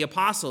Jesus, but the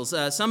apostles.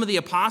 Some of the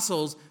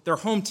apostles, their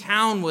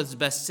hometown was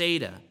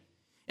Bethsaida.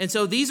 And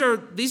so these are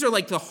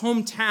like the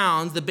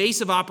hometowns, the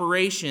base of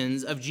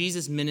operations of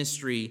Jesus'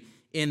 ministry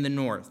in the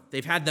north.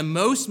 They've had the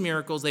most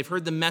miracles. They've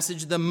heard the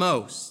message the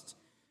most.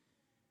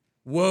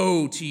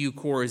 Woe to you,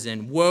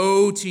 Chorazin.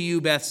 Woe to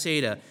you,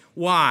 Bethsaida.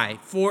 Why?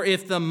 For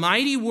if the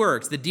mighty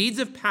works, the deeds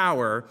of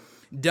power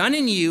done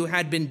in you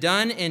had been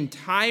done in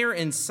Tyre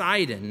and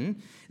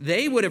Sidon,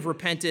 they would have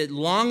repented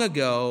long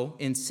ago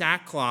in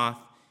sackcloth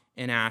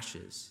and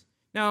ashes.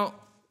 Now,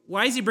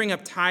 why does he bring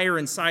up Tyre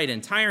and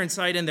Sidon? Tyre and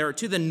Sidon, they're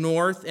to the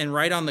north and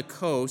right on the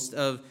coast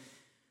of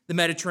the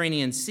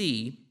Mediterranean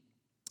Sea.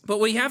 But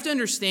what you have to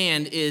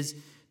understand is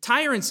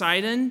Tyre and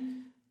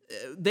Sidon,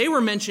 they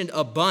were mentioned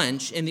a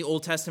bunch in the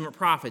Old Testament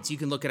prophets. You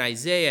can look at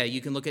Isaiah,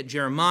 you can look at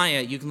Jeremiah,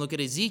 you can look at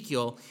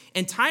Ezekiel,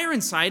 and Tyre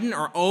and Sidon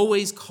are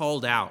always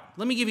called out.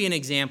 Let me give you an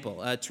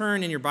example.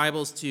 Turn in your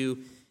Bibles to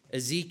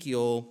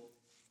Ezekiel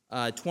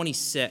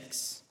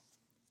 26.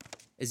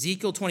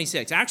 Ezekiel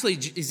 26. Actually,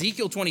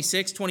 Ezekiel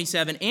 26,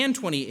 27, and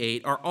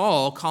 28 are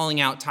all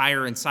calling out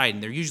Tyre and Sidon.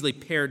 They're usually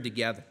paired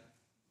together.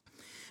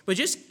 But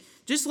just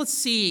let's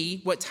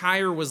see what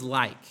Tyre was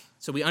like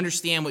so we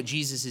understand what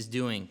Jesus is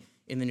doing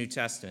in the New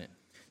Testament.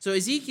 So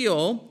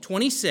Ezekiel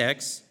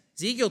 26,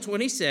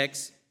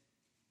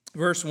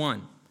 verse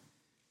 1.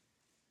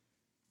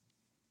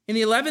 In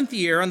the 11th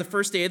year, on the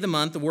first day of the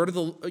month, the word of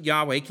the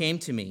Yahweh came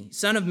to me.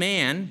 Son of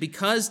man,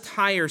 because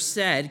Tyre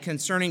said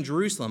concerning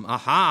Jerusalem,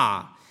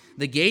 Aha!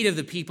 The gate of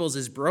the peoples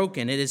is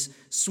broken. It is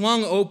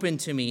swung open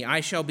to me.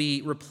 I shall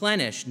be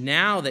replenished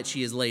now that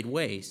she is laid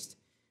waste.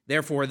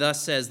 Therefore,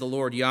 thus says the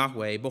Lord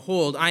Yahweh,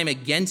 Behold, I am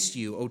against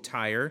you, O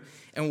Tyre,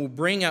 and will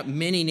bring up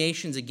many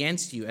nations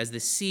against you, as the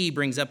sea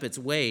brings up its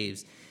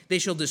waves. They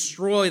shall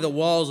destroy the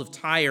walls of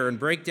Tyre and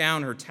break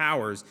down her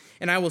towers,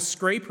 and I will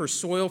scrape her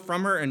soil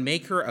from her and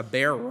make her a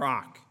bare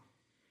rock.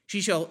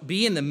 She shall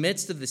be in the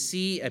midst of the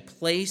sea, a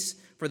place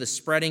for the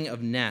spreading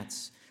of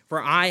nets.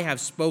 For I have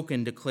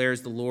spoken,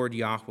 declares the Lord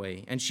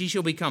Yahweh, and she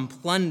shall become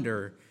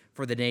plunder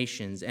for the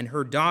nations, and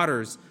her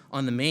daughters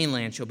on the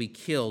mainland shall be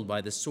killed by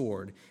the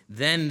sword.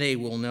 Then they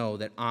will know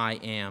that I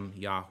am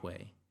Yahweh.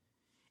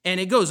 And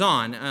it goes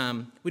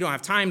on. We don't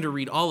have time to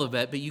read all of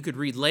it, but you could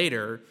read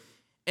later.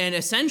 And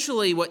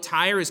essentially what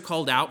Tyre is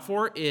called out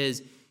for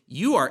is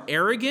you are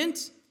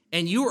arrogant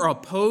and you are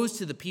opposed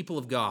to the people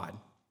of God.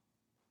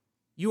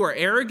 You are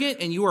arrogant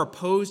and you are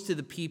opposed to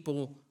the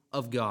people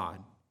of God.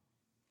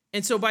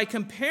 And so by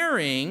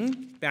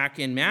comparing, back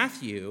in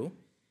Matthew,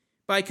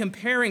 by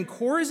comparing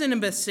Chorazin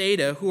and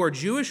Bethsaida, who are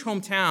Jewish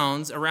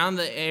hometowns around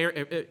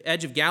the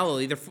edge of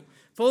Galilee, they're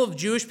full of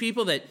Jewish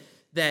people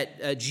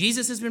that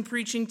Jesus has been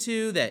preaching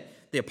to,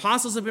 that the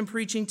apostles have been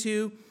preaching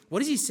to.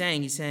 What is he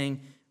saying? He's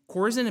saying,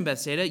 Chorazin and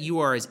Bethsaida, you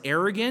are as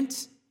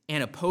arrogant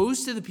and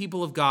opposed to the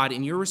people of God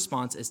in your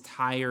response as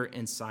Tyre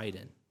and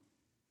Sidon.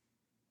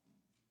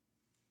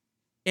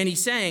 And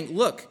he's saying,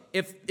 look,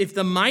 if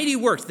the mighty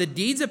works, the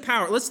deeds of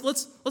power, let's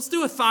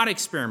do a thought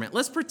experiment.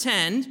 Let's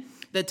pretend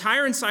that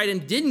Tyre and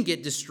Sidon didn't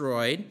get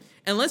destroyed,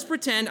 and let's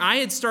pretend I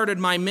had started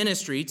my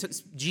ministry,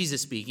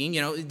 Jesus speaking,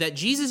 that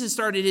Jesus has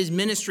started his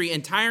ministry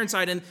in Tyre and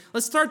Sidon.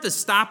 Let's start the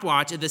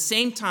stopwatch at the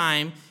same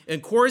time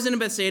in Chorazin and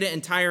Bethsaida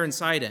and Tyre and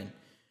Sidon.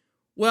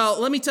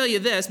 Well, let me tell you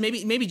this.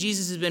 Maybe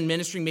Jesus has been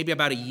ministering maybe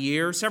about a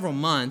year, several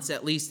months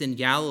at least in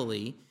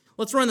Galilee.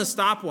 Let's run the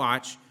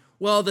stopwatch.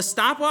 Well, the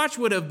stopwatch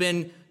would have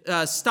been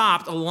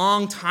stopped a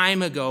long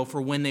time ago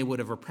for when they would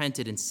have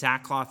repented in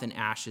sackcloth and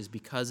ashes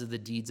because of the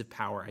deeds of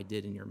power I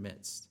did in your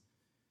midst.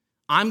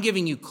 I'm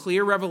giving you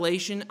clear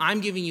revelation. I'm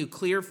giving you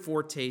clear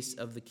foretastes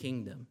of the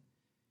kingdom.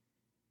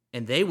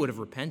 And they would have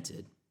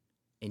repented,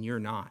 and you're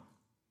not.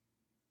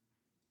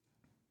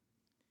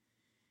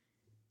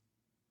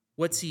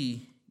 What's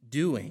he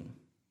doing?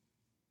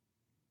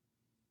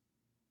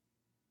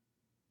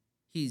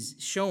 He's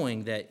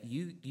showing that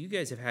you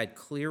guys have had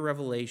clear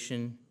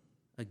revelation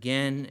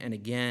again and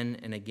again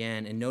and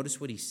again. And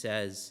notice what he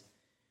says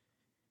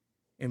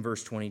in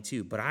verse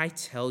 22. But I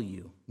tell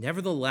you,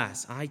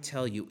 nevertheless, I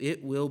tell you,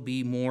 it will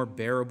be more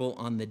bearable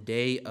on the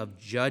day of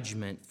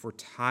judgment for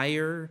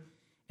Tyre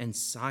and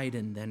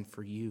Sidon than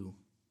for you.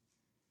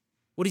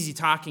 What is he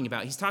talking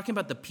about? He's talking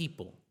about the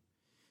people.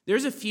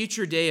 There's a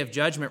future day of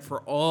judgment for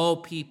all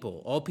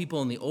people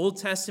in the Old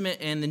Testament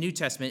and the New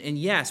Testament. And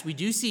yes, we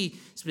do see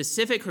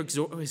specific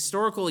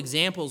historical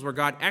examples where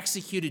God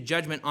executed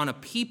judgment on a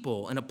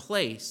people and a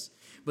place.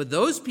 But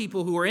those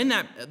people who are in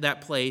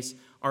that place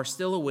are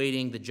still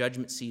awaiting the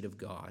judgment seat of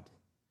God.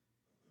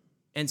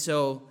 And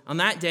so on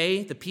that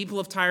day, the people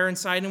of Tyre and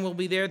Sidon will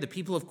be there, the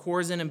people of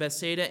Chorazin and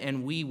Bethsaida,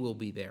 and we will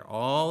be there,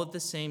 all at the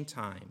same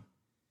time.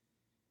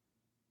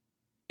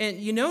 And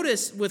you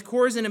notice with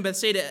Chorazin and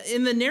Bethsaida,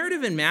 in the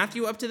narrative in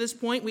Matthew up to this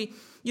point,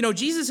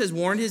 Jesus has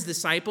warned his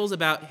disciples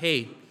about,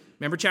 hey,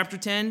 remember chapter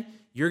 10?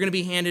 You're going to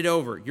be handed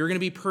over. You're going to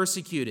be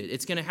persecuted.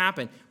 It's going to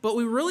happen. But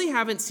we really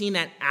haven't seen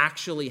that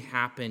actually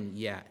happen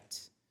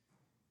yet.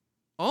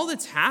 All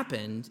that's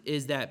happened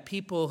is that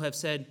people have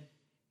said,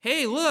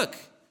 hey, look,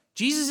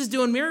 Jesus is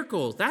doing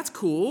miracles. That's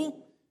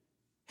cool.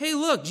 Hey,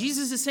 look,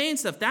 Jesus is saying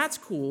stuff. That's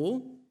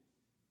cool.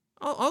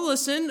 I'll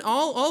listen.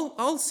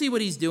 I'll see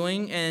what he's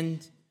doing.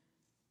 And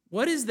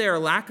what does their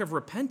lack of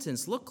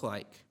repentance look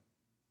like?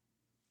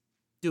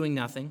 Doing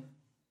nothing.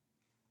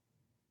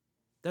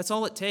 That's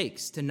all it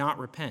takes to not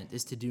repent,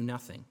 is to do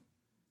nothing.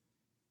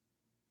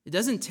 It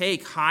doesn't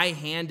take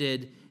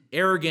high-handed,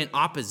 arrogant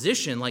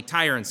opposition like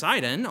Tyre and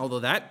Sidon,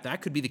 although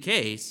that could be the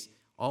case.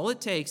 All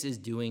it takes is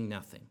doing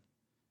nothing.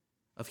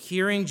 Of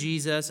hearing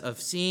Jesus, of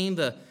seeing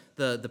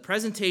the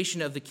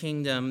presentation of the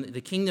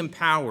kingdom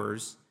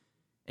powers,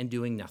 and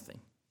doing nothing.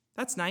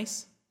 That's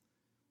nice.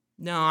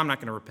 No, I'm not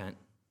going to repent.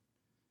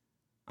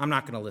 I'm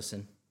not going to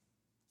listen.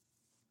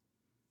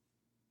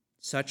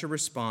 Such a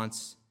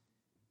response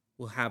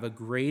will have a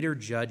greater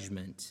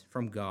judgment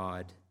from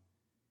God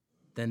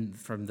than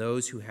from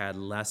those who had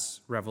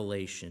less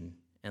revelation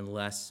and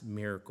less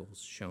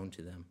miracles shown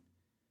to them.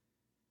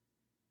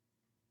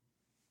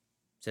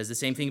 It says the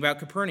same thing about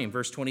Capernaum,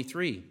 verse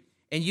 23.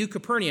 And you,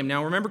 Capernaum.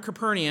 Now remember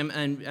Capernaum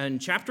in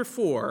chapter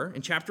 4.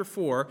 In chapter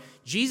 4,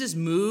 Jesus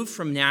moved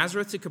from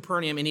Nazareth to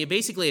Capernaum, and he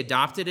basically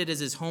adopted it as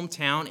his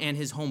hometown and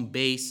his home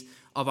base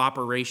of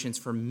operations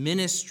for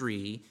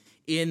ministry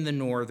in the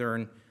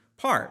northern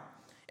part.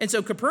 And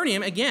so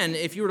Capernaum, again,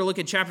 if you were to look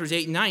at chapters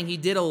 8 and 9, he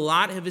did a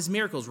lot of his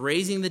miracles,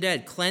 raising the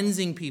dead,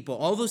 cleansing people,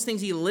 all those things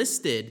he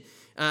listed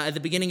at the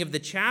beginning of the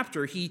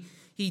chapter. He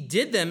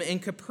did them in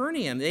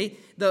Capernaum.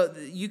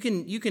 You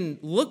can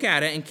look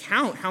at it and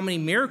count how many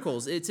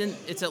miracles. It's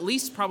at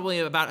least probably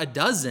about a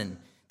dozen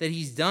that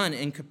he's done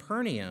in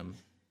Capernaum.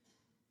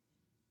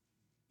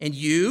 And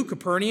you,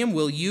 Capernaum,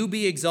 will you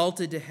be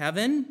exalted to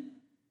heaven?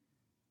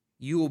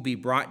 You will be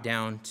brought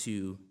down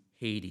to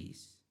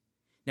Hades.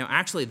 Now,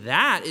 actually,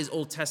 that is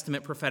Old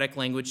Testament prophetic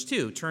language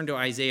too. Turn to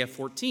Isaiah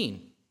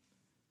 14.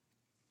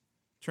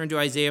 Turn to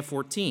Isaiah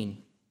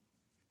 14.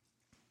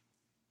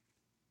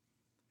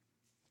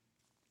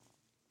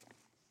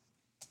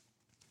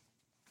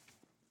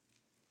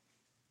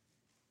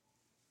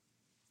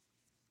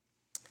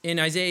 In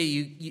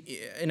Isaiah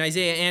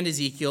and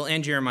Ezekiel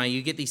and Jeremiah,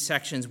 you get these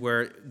sections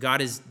where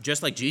God is,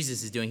 just like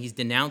Jesus is doing, he's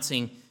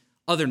denouncing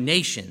other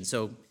nations.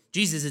 So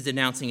Jesus is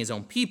denouncing his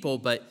own people,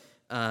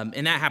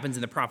 and that happens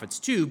in the prophets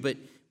too, but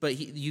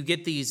you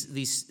get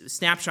these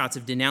snapshots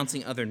of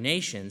denouncing other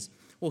nations.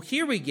 Well,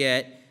 here we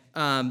get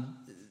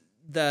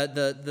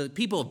the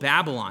people of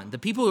Babylon, the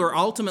people who are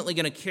ultimately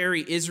going to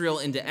carry Israel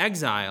into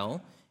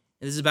exile.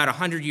 This is about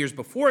 100 years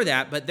before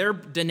that, but they're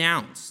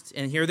denounced.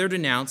 And here they're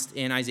denounced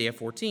in Isaiah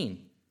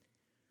 14.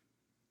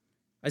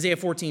 Isaiah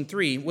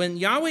 14:3, when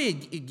Yahweh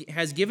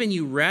has given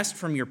you rest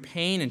from your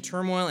pain and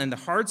turmoil and the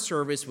hard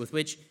service with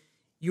which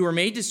you were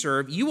made to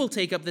serve, you will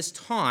take up this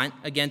taunt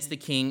against the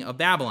king of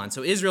Babylon.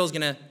 So Israel is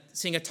going to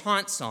sing a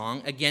taunt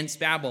song against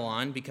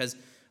Babylon because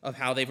of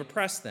how they've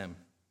oppressed them.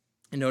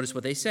 And notice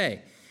what they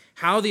say.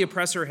 How the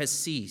oppressor has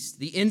ceased,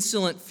 the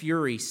insolent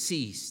fury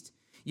ceased.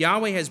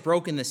 Yahweh has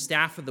broken the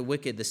staff of the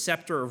wicked, the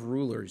scepter of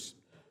rulers,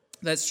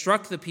 that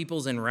struck the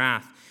peoples in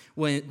wrath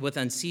with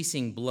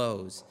unceasing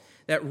blows,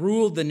 that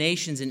ruled the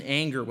nations in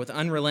anger with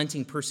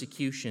unrelenting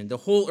persecution. The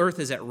whole earth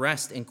is at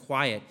rest and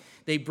quiet.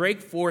 They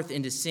break forth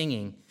into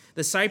singing.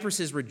 The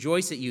cypresses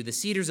rejoice at you, the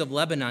cedars of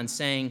Lebanon,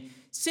 saying,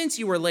 since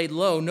you were laid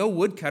low, no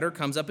woodcutter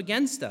comes up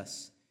against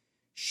us.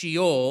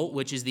 Sheol,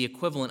 which is the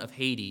equivalent of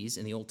Hades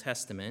in the Old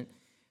Testament,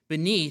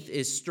 beneath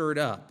is stirred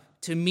up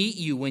to meet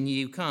you when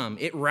you come.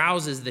 It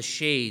rouses the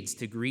shades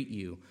to greet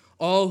you.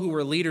 All who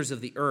were leaders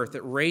of the earth,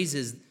 it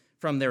raises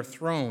from their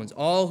thrones.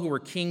 All who were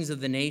kings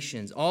of the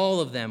nations, all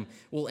of them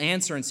will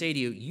answer and say to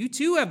you, you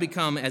too have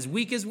become as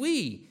weak as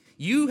we.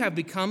 You have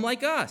become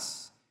like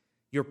us.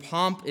 Your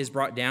pomp is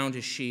brought down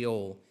to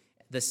Sheol.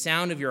 The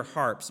sound of your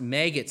harps,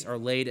 maggots are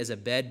laid as a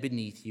bed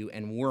beneath you,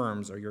 and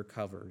worms are your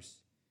covers.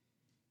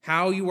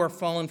 How you are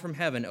fallen from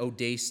heaven, O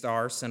day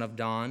star, son of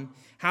dawn.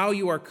 How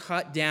you are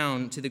cut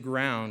down to the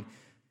ground,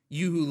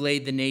 you who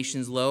laid the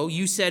nations low.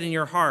 You said in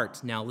your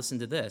heart, now listen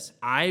to this,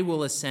 I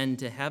will ascend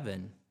to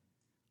heaven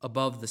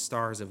above the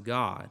stars of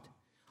God.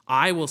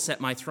 I will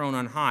set my throne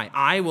on high.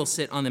 I will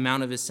sit on the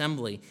mount of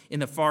assembly in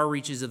the far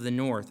reaches of the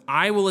north.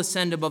 I will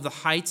ascend above the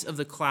heights of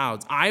the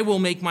clouds. I will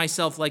make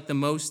myself like the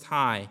Most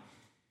High.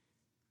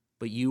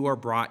 But you are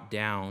brought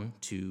down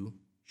to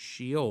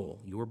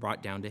Sheol. You were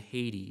brought down to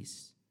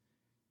Hades,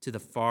 to the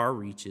far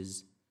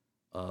reaches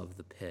of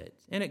the pit.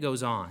 And it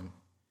goes on.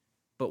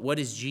 But what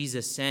is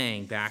Jesus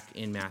saying back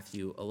in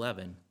Matthew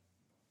 11?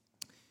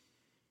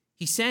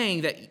 He's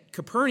saying that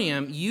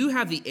Capernaum, you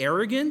have the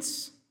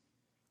arrogance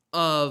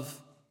of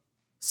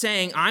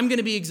saying, I'm going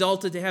to be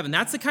exalted to heaven.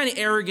 That's the kind of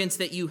arrogance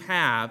that you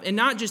have. And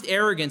not just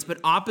arrogance, but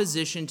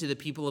opposition to the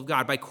people of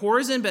God. By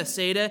Chorazin,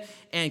 Bethsaida,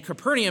 and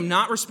Capernaum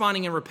not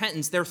responding in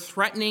repentance, they're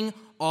threatening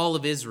all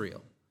of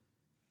Israel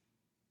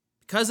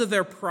because of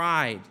their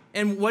pride.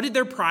 And what did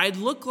their pride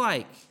look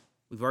like?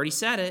 We've already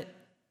said it.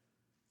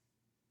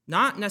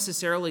 Not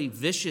necessarily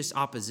vicious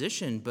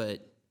opposition,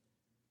 but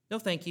no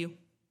thank you.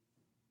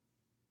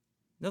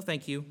 No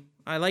thank you.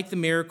 I like the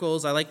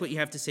miracles. I like what you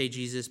have to say,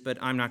 Jesus, but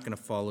I'm not going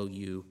to follow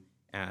you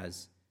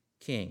as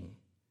king.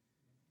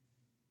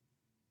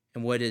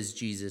 And what does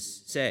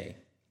Jesus say?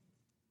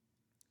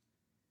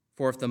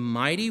 For if the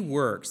mighty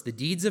works, the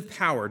deeds of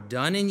power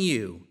done in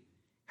you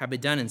have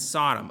been done in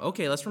Sodom.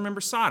 Okay, let's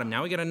remember Sodom.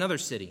 Now we got another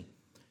city.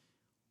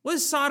 What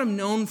is Sodom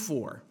known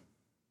for?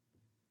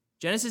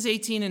 Genesis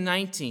 18 and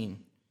 19.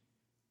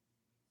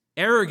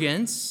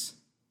 Arrogance,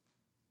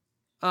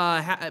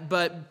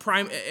 Ezekiel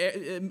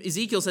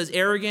says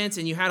arrogance,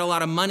 and you had a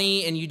lot of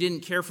money and you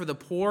didn't care for the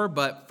poor.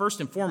 But first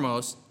and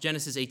foremost,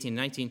 Genesis 18 and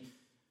 19,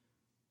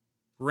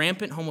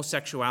 rampant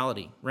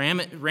homosexuality,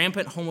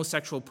 rampant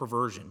homosexual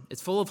perversion.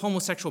 It's full of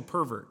homosexual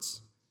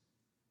perverts.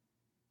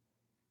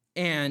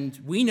 And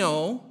we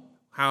know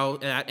how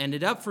that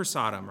ended up for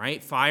Sodom,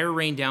 right? Fire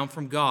rained down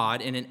from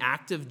God in an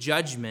act of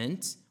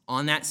judgment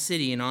on that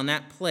city and on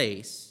that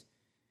place.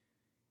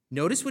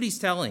 Notice what he's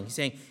telling. He's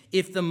saying,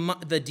 if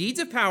the deeds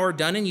of power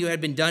done in you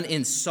had been done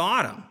in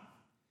Sodom,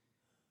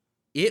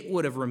 it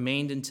would have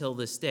remained until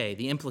this day.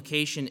 The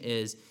implication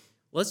is,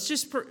 let's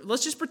just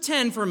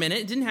pretend for a minute,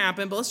 it didn't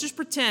happen, but let's just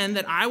pretend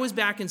that I was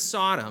back in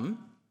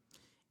Sodom,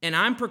 and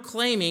I'm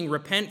proclaiming,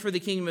 repent for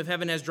the kingdom of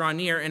heaven has drawn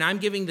near, and I'm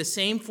giving the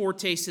same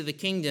foretaste of the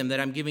kingdom that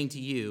I'm giving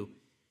to you.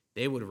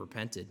 They would have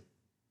repented.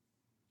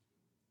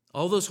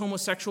 All those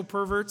homosexual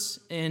perverts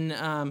in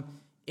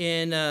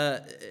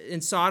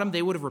Sodom,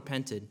 they would have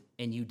repented,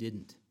 and you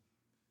didn't.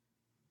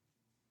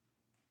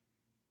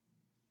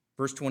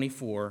 Verse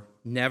 24,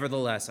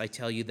 nevertheless, I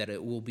tell you that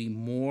it will be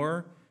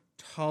more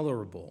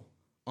tolerable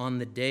on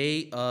the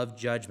day of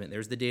judgment.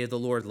 There's the day of the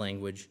Lord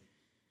language.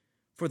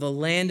 For the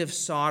land of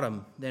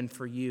Sodom than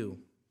for you.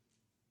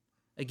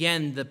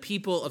 Again, the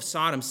people of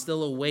Sodom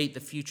still await the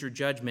future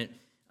judgment.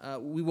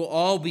 We will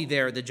all be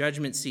there at the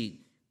judgment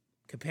seat.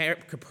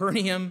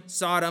 Capernaum,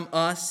 Sodom,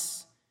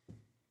 us.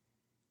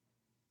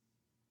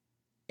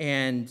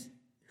 And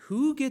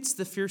who gets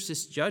the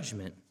fiercest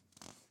judgment?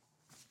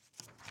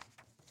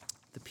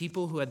 The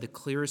people who had the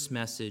clearest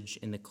message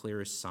and the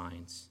clearest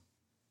signs.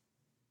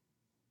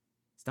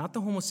 It's not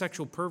the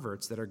homosexual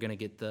perverts that are going to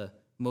get the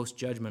most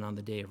judgment on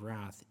the day of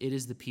wrath. It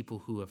is the people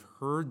who have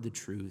heard the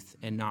truth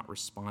and not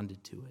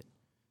responded to it,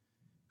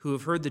 who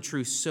have heard the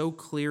truth so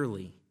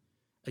clearly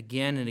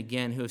again and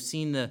again, who have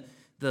seen the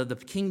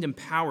kingdom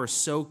power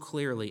so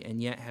clearly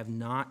and yet have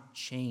not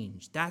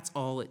changed. That's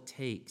all it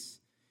takes.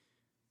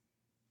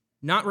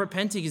 Not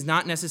repenting is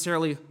not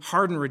necessarily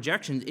hardened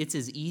rejection. It's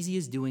as easy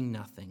as doing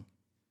nothing.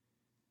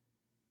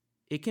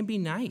 It can be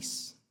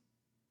nice.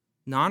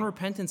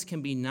 Non-repentance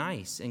can be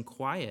nice and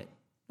quiet.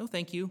 No,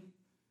 thank you.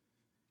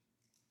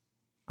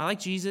 I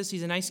like Jesus.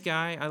 He's a nice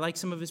guy. I like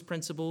some of his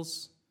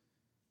principles.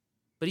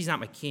 But he's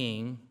not my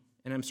king,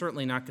 and I'm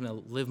certainly not going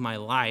to live my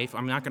life.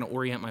 I'm not going to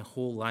orient my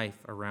whole life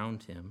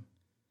around him.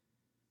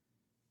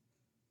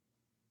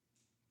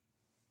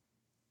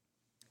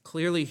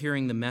 Clearly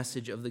hearing the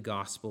message of the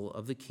gospel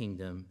of the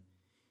kingdom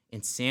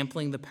and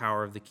sampling the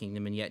power of the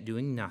kingdom and yet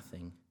doing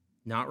nothing,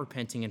 not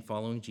repenting and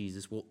following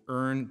Jesus, will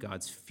earn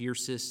God's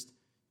fiercest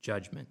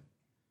judgment.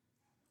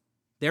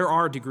 There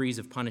are degrees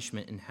of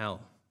punishment in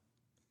hell.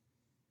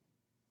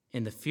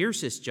 And the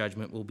fiercest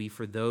judgment will be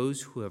for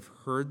those who have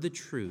heard the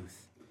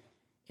truth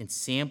and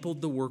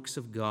sampled the works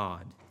of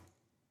God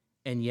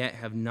and yet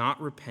have not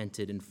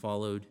repented and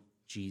followed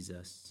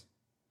Jesus.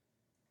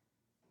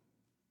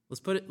 Let's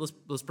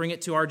bring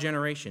it to our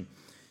generation.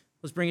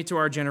 Let's bring it to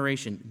our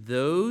generation.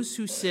 Those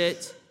who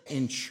sit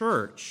in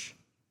church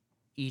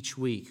each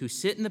week, who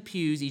sit in the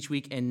pews each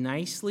week and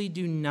nicely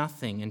do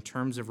nothing in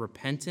terms of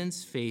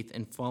repentance, faith,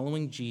 and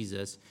following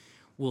Jesus,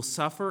 will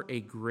suffer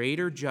a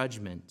greater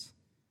judgment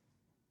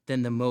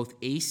than the most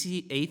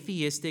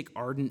atheistic,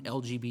 ardent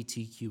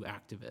LGBTQ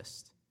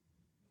activist.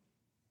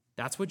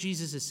 That's what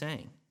Jesus is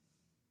saying.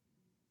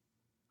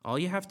 All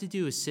you have to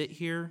do is sit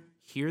here,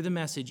 hear the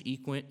message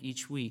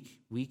each week,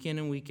 week in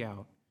and week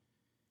out.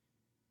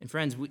 And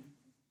friends,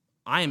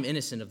 I am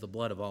innocent of the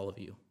blood of all of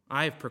you.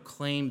 I have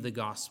proclaimed the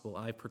gospel.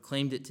 I have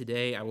proclaimed it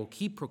today. I will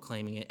keep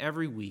proclaiming it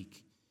every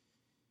week.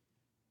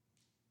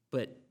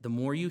 But the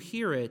more you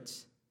hear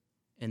it,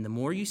 and the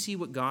more you see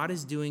what God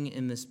is doing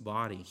in this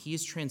body, he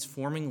is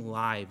transforming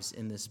lives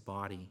in this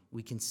body.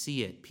 We can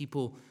see it.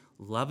 People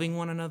loving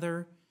one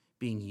another,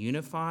 being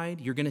unified.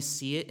 You're going to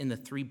see it in the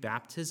 3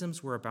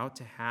 baptisms we're about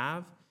to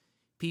have.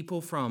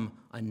 people from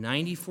a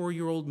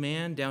 94-year-old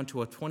man down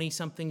to a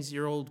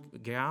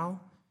 20-something-year-old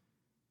gal,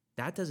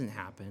 that doesn't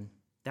happen.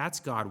 That's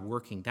God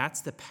working.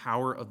 That's the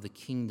power of the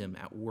kingdom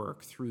at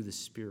work through the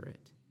Spirit.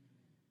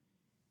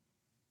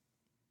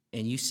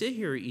 And you sit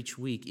here each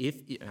week,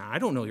 I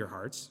don't know your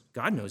hearts,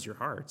 God knows your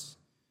hearts.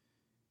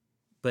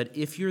 But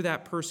if you're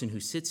that person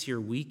who sits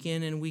here week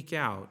in and week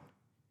out,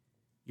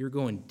 you're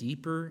going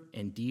deeper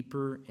and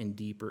deeper and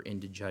deeper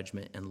into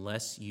judgment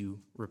unless you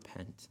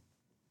repent.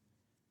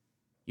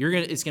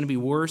 It's going to be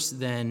worse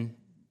than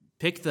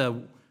pick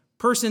the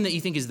person that you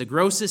think is the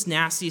grossest,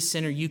 nastiest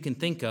sinner you can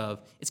think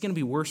of. It's going to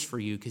be worse for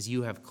you because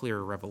you have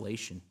clearer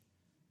revelation.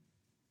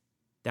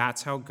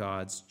 That's how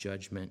God's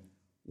judgment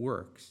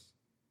works.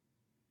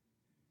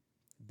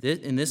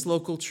 In this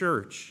local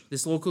church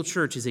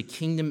is a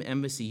kingdom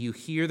embassy. You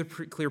hear the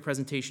clear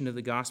presentation of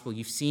the gospel.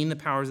 You've seen the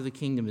powers of the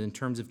kingdom in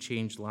terms of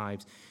changed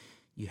lives.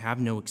 You have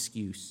no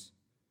excuse.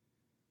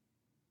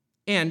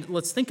 And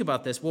let's think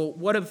about this. Well,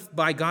 what if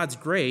by God's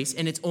grace,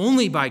 and it's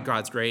only by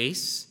God's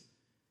grace,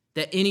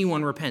 that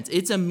anyone repents?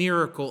 It's a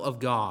miracle of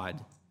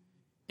God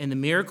and the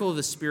miracle of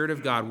the Spirit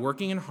of God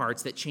working in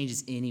hearts that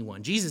changes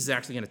anyone. Jesus is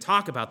actually going to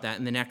talk about that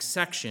in the next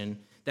section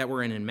that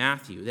we're in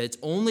Matthew, that it's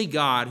only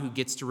God who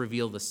gets to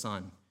reveal the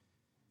Son.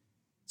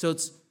 So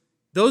it's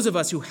those of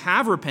us who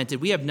have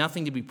repented, we have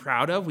nothing to be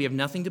proud of. We have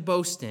nothing to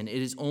boast in.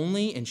 It is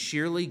only and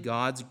sheerly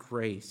God's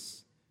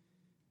grace,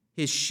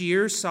 his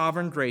sheer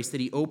sovereign grace, that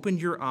he opened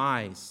your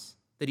eyes,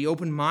 that he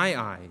opened my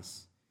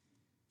eyes.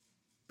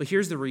 But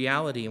here's the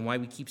reality and why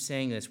we keep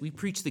saying this. We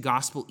preach the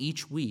gospel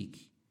each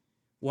week.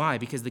 Why?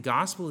 Because the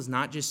gospel is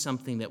not just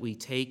something that we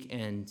take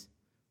and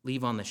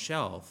leave on the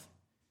shelf.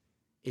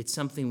 It's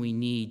something we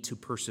need to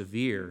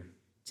persevere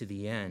to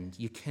the end.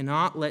 You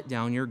cannot let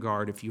down your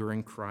guard if you're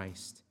in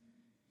Christ.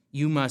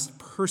 You must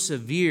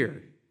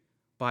persevere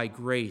by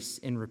grace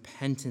in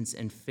repentance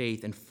and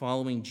faith and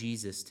following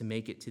Jesus to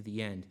make it to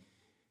the end.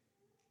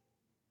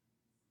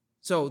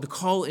 So the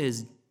call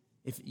is,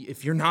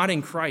 if you're not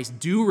in Christ,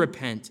 do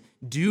repent,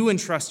 do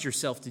entrust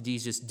yourself to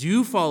Jesus,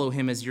 do follow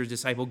him as your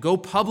disciple, go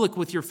public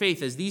with your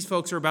faith, as these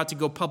folks are about to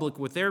go public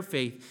with their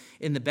faith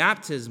in the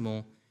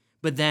baptismal,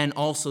 but then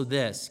also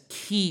this,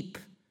 keep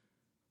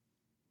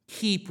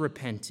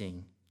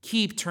repenting,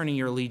 keep turning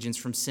your allegiance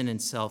from sin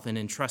and self and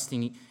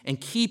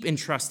keep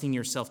entrusting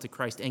yourself to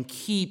Christ and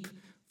keep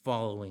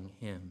following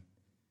him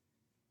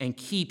and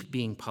keep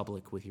being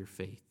public with your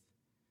faith.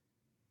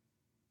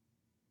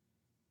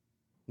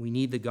 We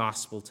need the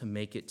gospel to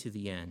make it to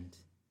the end.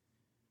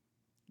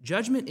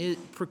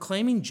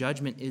 Proclaiming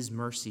judgment is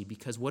mercy,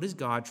 because what is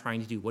God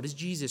trying to do? What is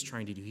Jesus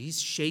trying to do?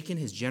 He's shaking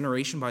his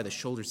generation by the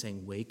shoulder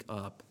saying, wake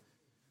up,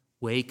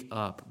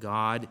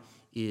 God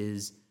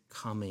is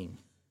coming.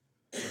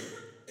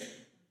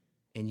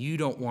 And you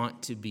don't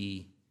want to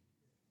be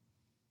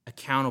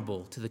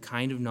accountable to the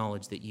kind of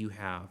knowledge that you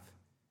have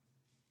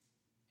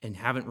and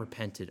haven't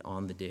repented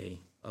on the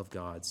day of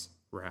God's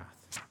wrath.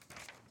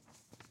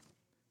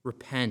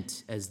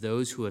 Repent as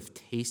those who have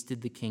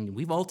tasted the kingdom.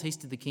 We've all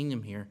tasted the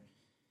kingdom here.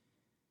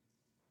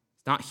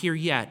 It's not here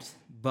yet,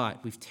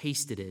 but we've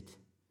tasted it.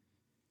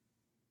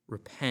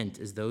 Repent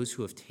as those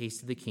who have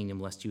tasted the kingdom,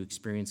 lest you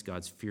experience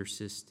God's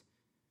fiercest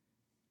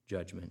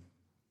judgment.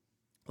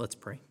 Let's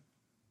pray.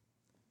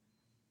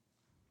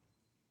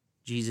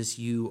 Jesus,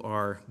 you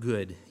are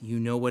good. You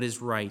know what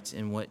is right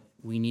and what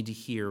we need to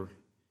hear.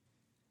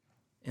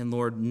 And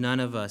Lord, none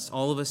of us,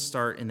 all of us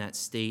start in that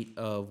state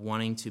of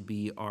wanting to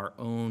be our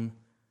own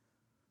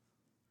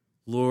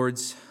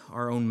lords,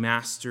 our own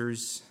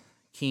masters,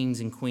 kings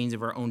and queens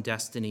of our own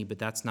destiny, but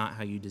that's not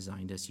how you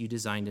designed us. You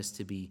designed us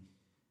to be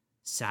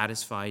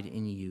satisfied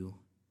in you,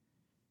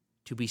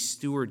 to be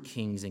steward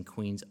kings and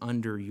queens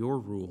under your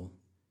rule,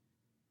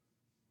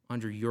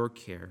 under your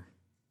care.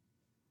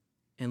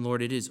 And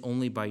Lord, it is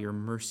only by your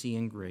mercy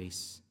and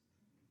grace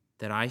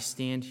that I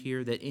stand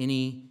here, that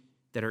any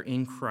that are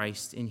in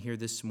Christ in here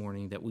this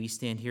morning, that we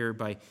stand here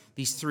by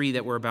these three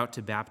that we're about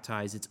to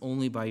baptize. It's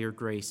only by your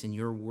grace and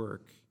your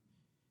work.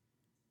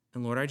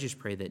 And Lord, I just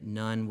pray that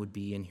none would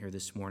be in here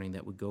this morning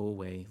that would go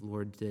away.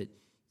 Lord, that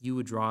you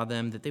would draw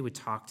them, that they would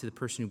talk to the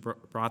person who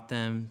brought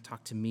them,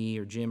 talk to me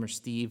or Jim or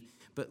Steve.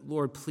 But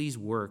Lord, please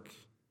work.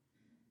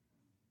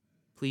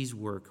 Please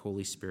work,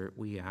 Holy Spirit,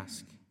 we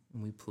ask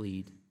and we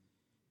plead.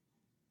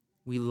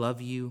 We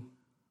love you.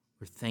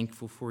 We're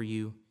thankful for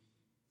you.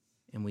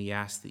 And we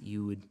ask that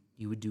you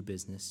would do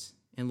business.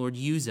 And Lord,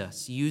 use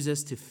us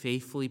to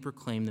faithfully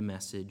proclaim the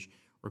message.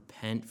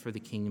 Repent, for the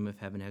kingdom of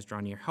heaven has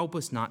drawn near. Help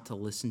us not to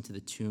listen to the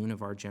tune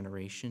of our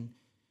generation,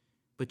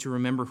 but to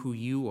remember who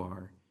you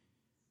are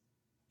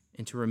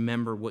and to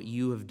remember what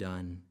you have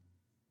done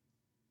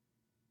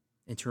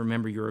and to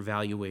remember your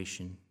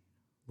evaluation.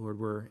 Lord,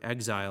 we're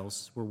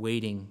exiles, we're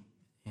waiting,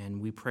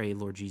 and we pray,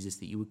 Lord Jesus,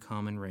 that you would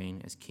come and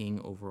reign as King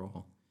over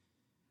all.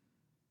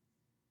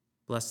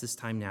 Bless this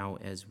time now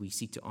as we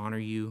seek to honor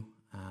you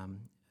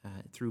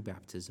through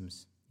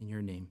baptisms. In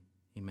your name,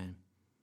 amen.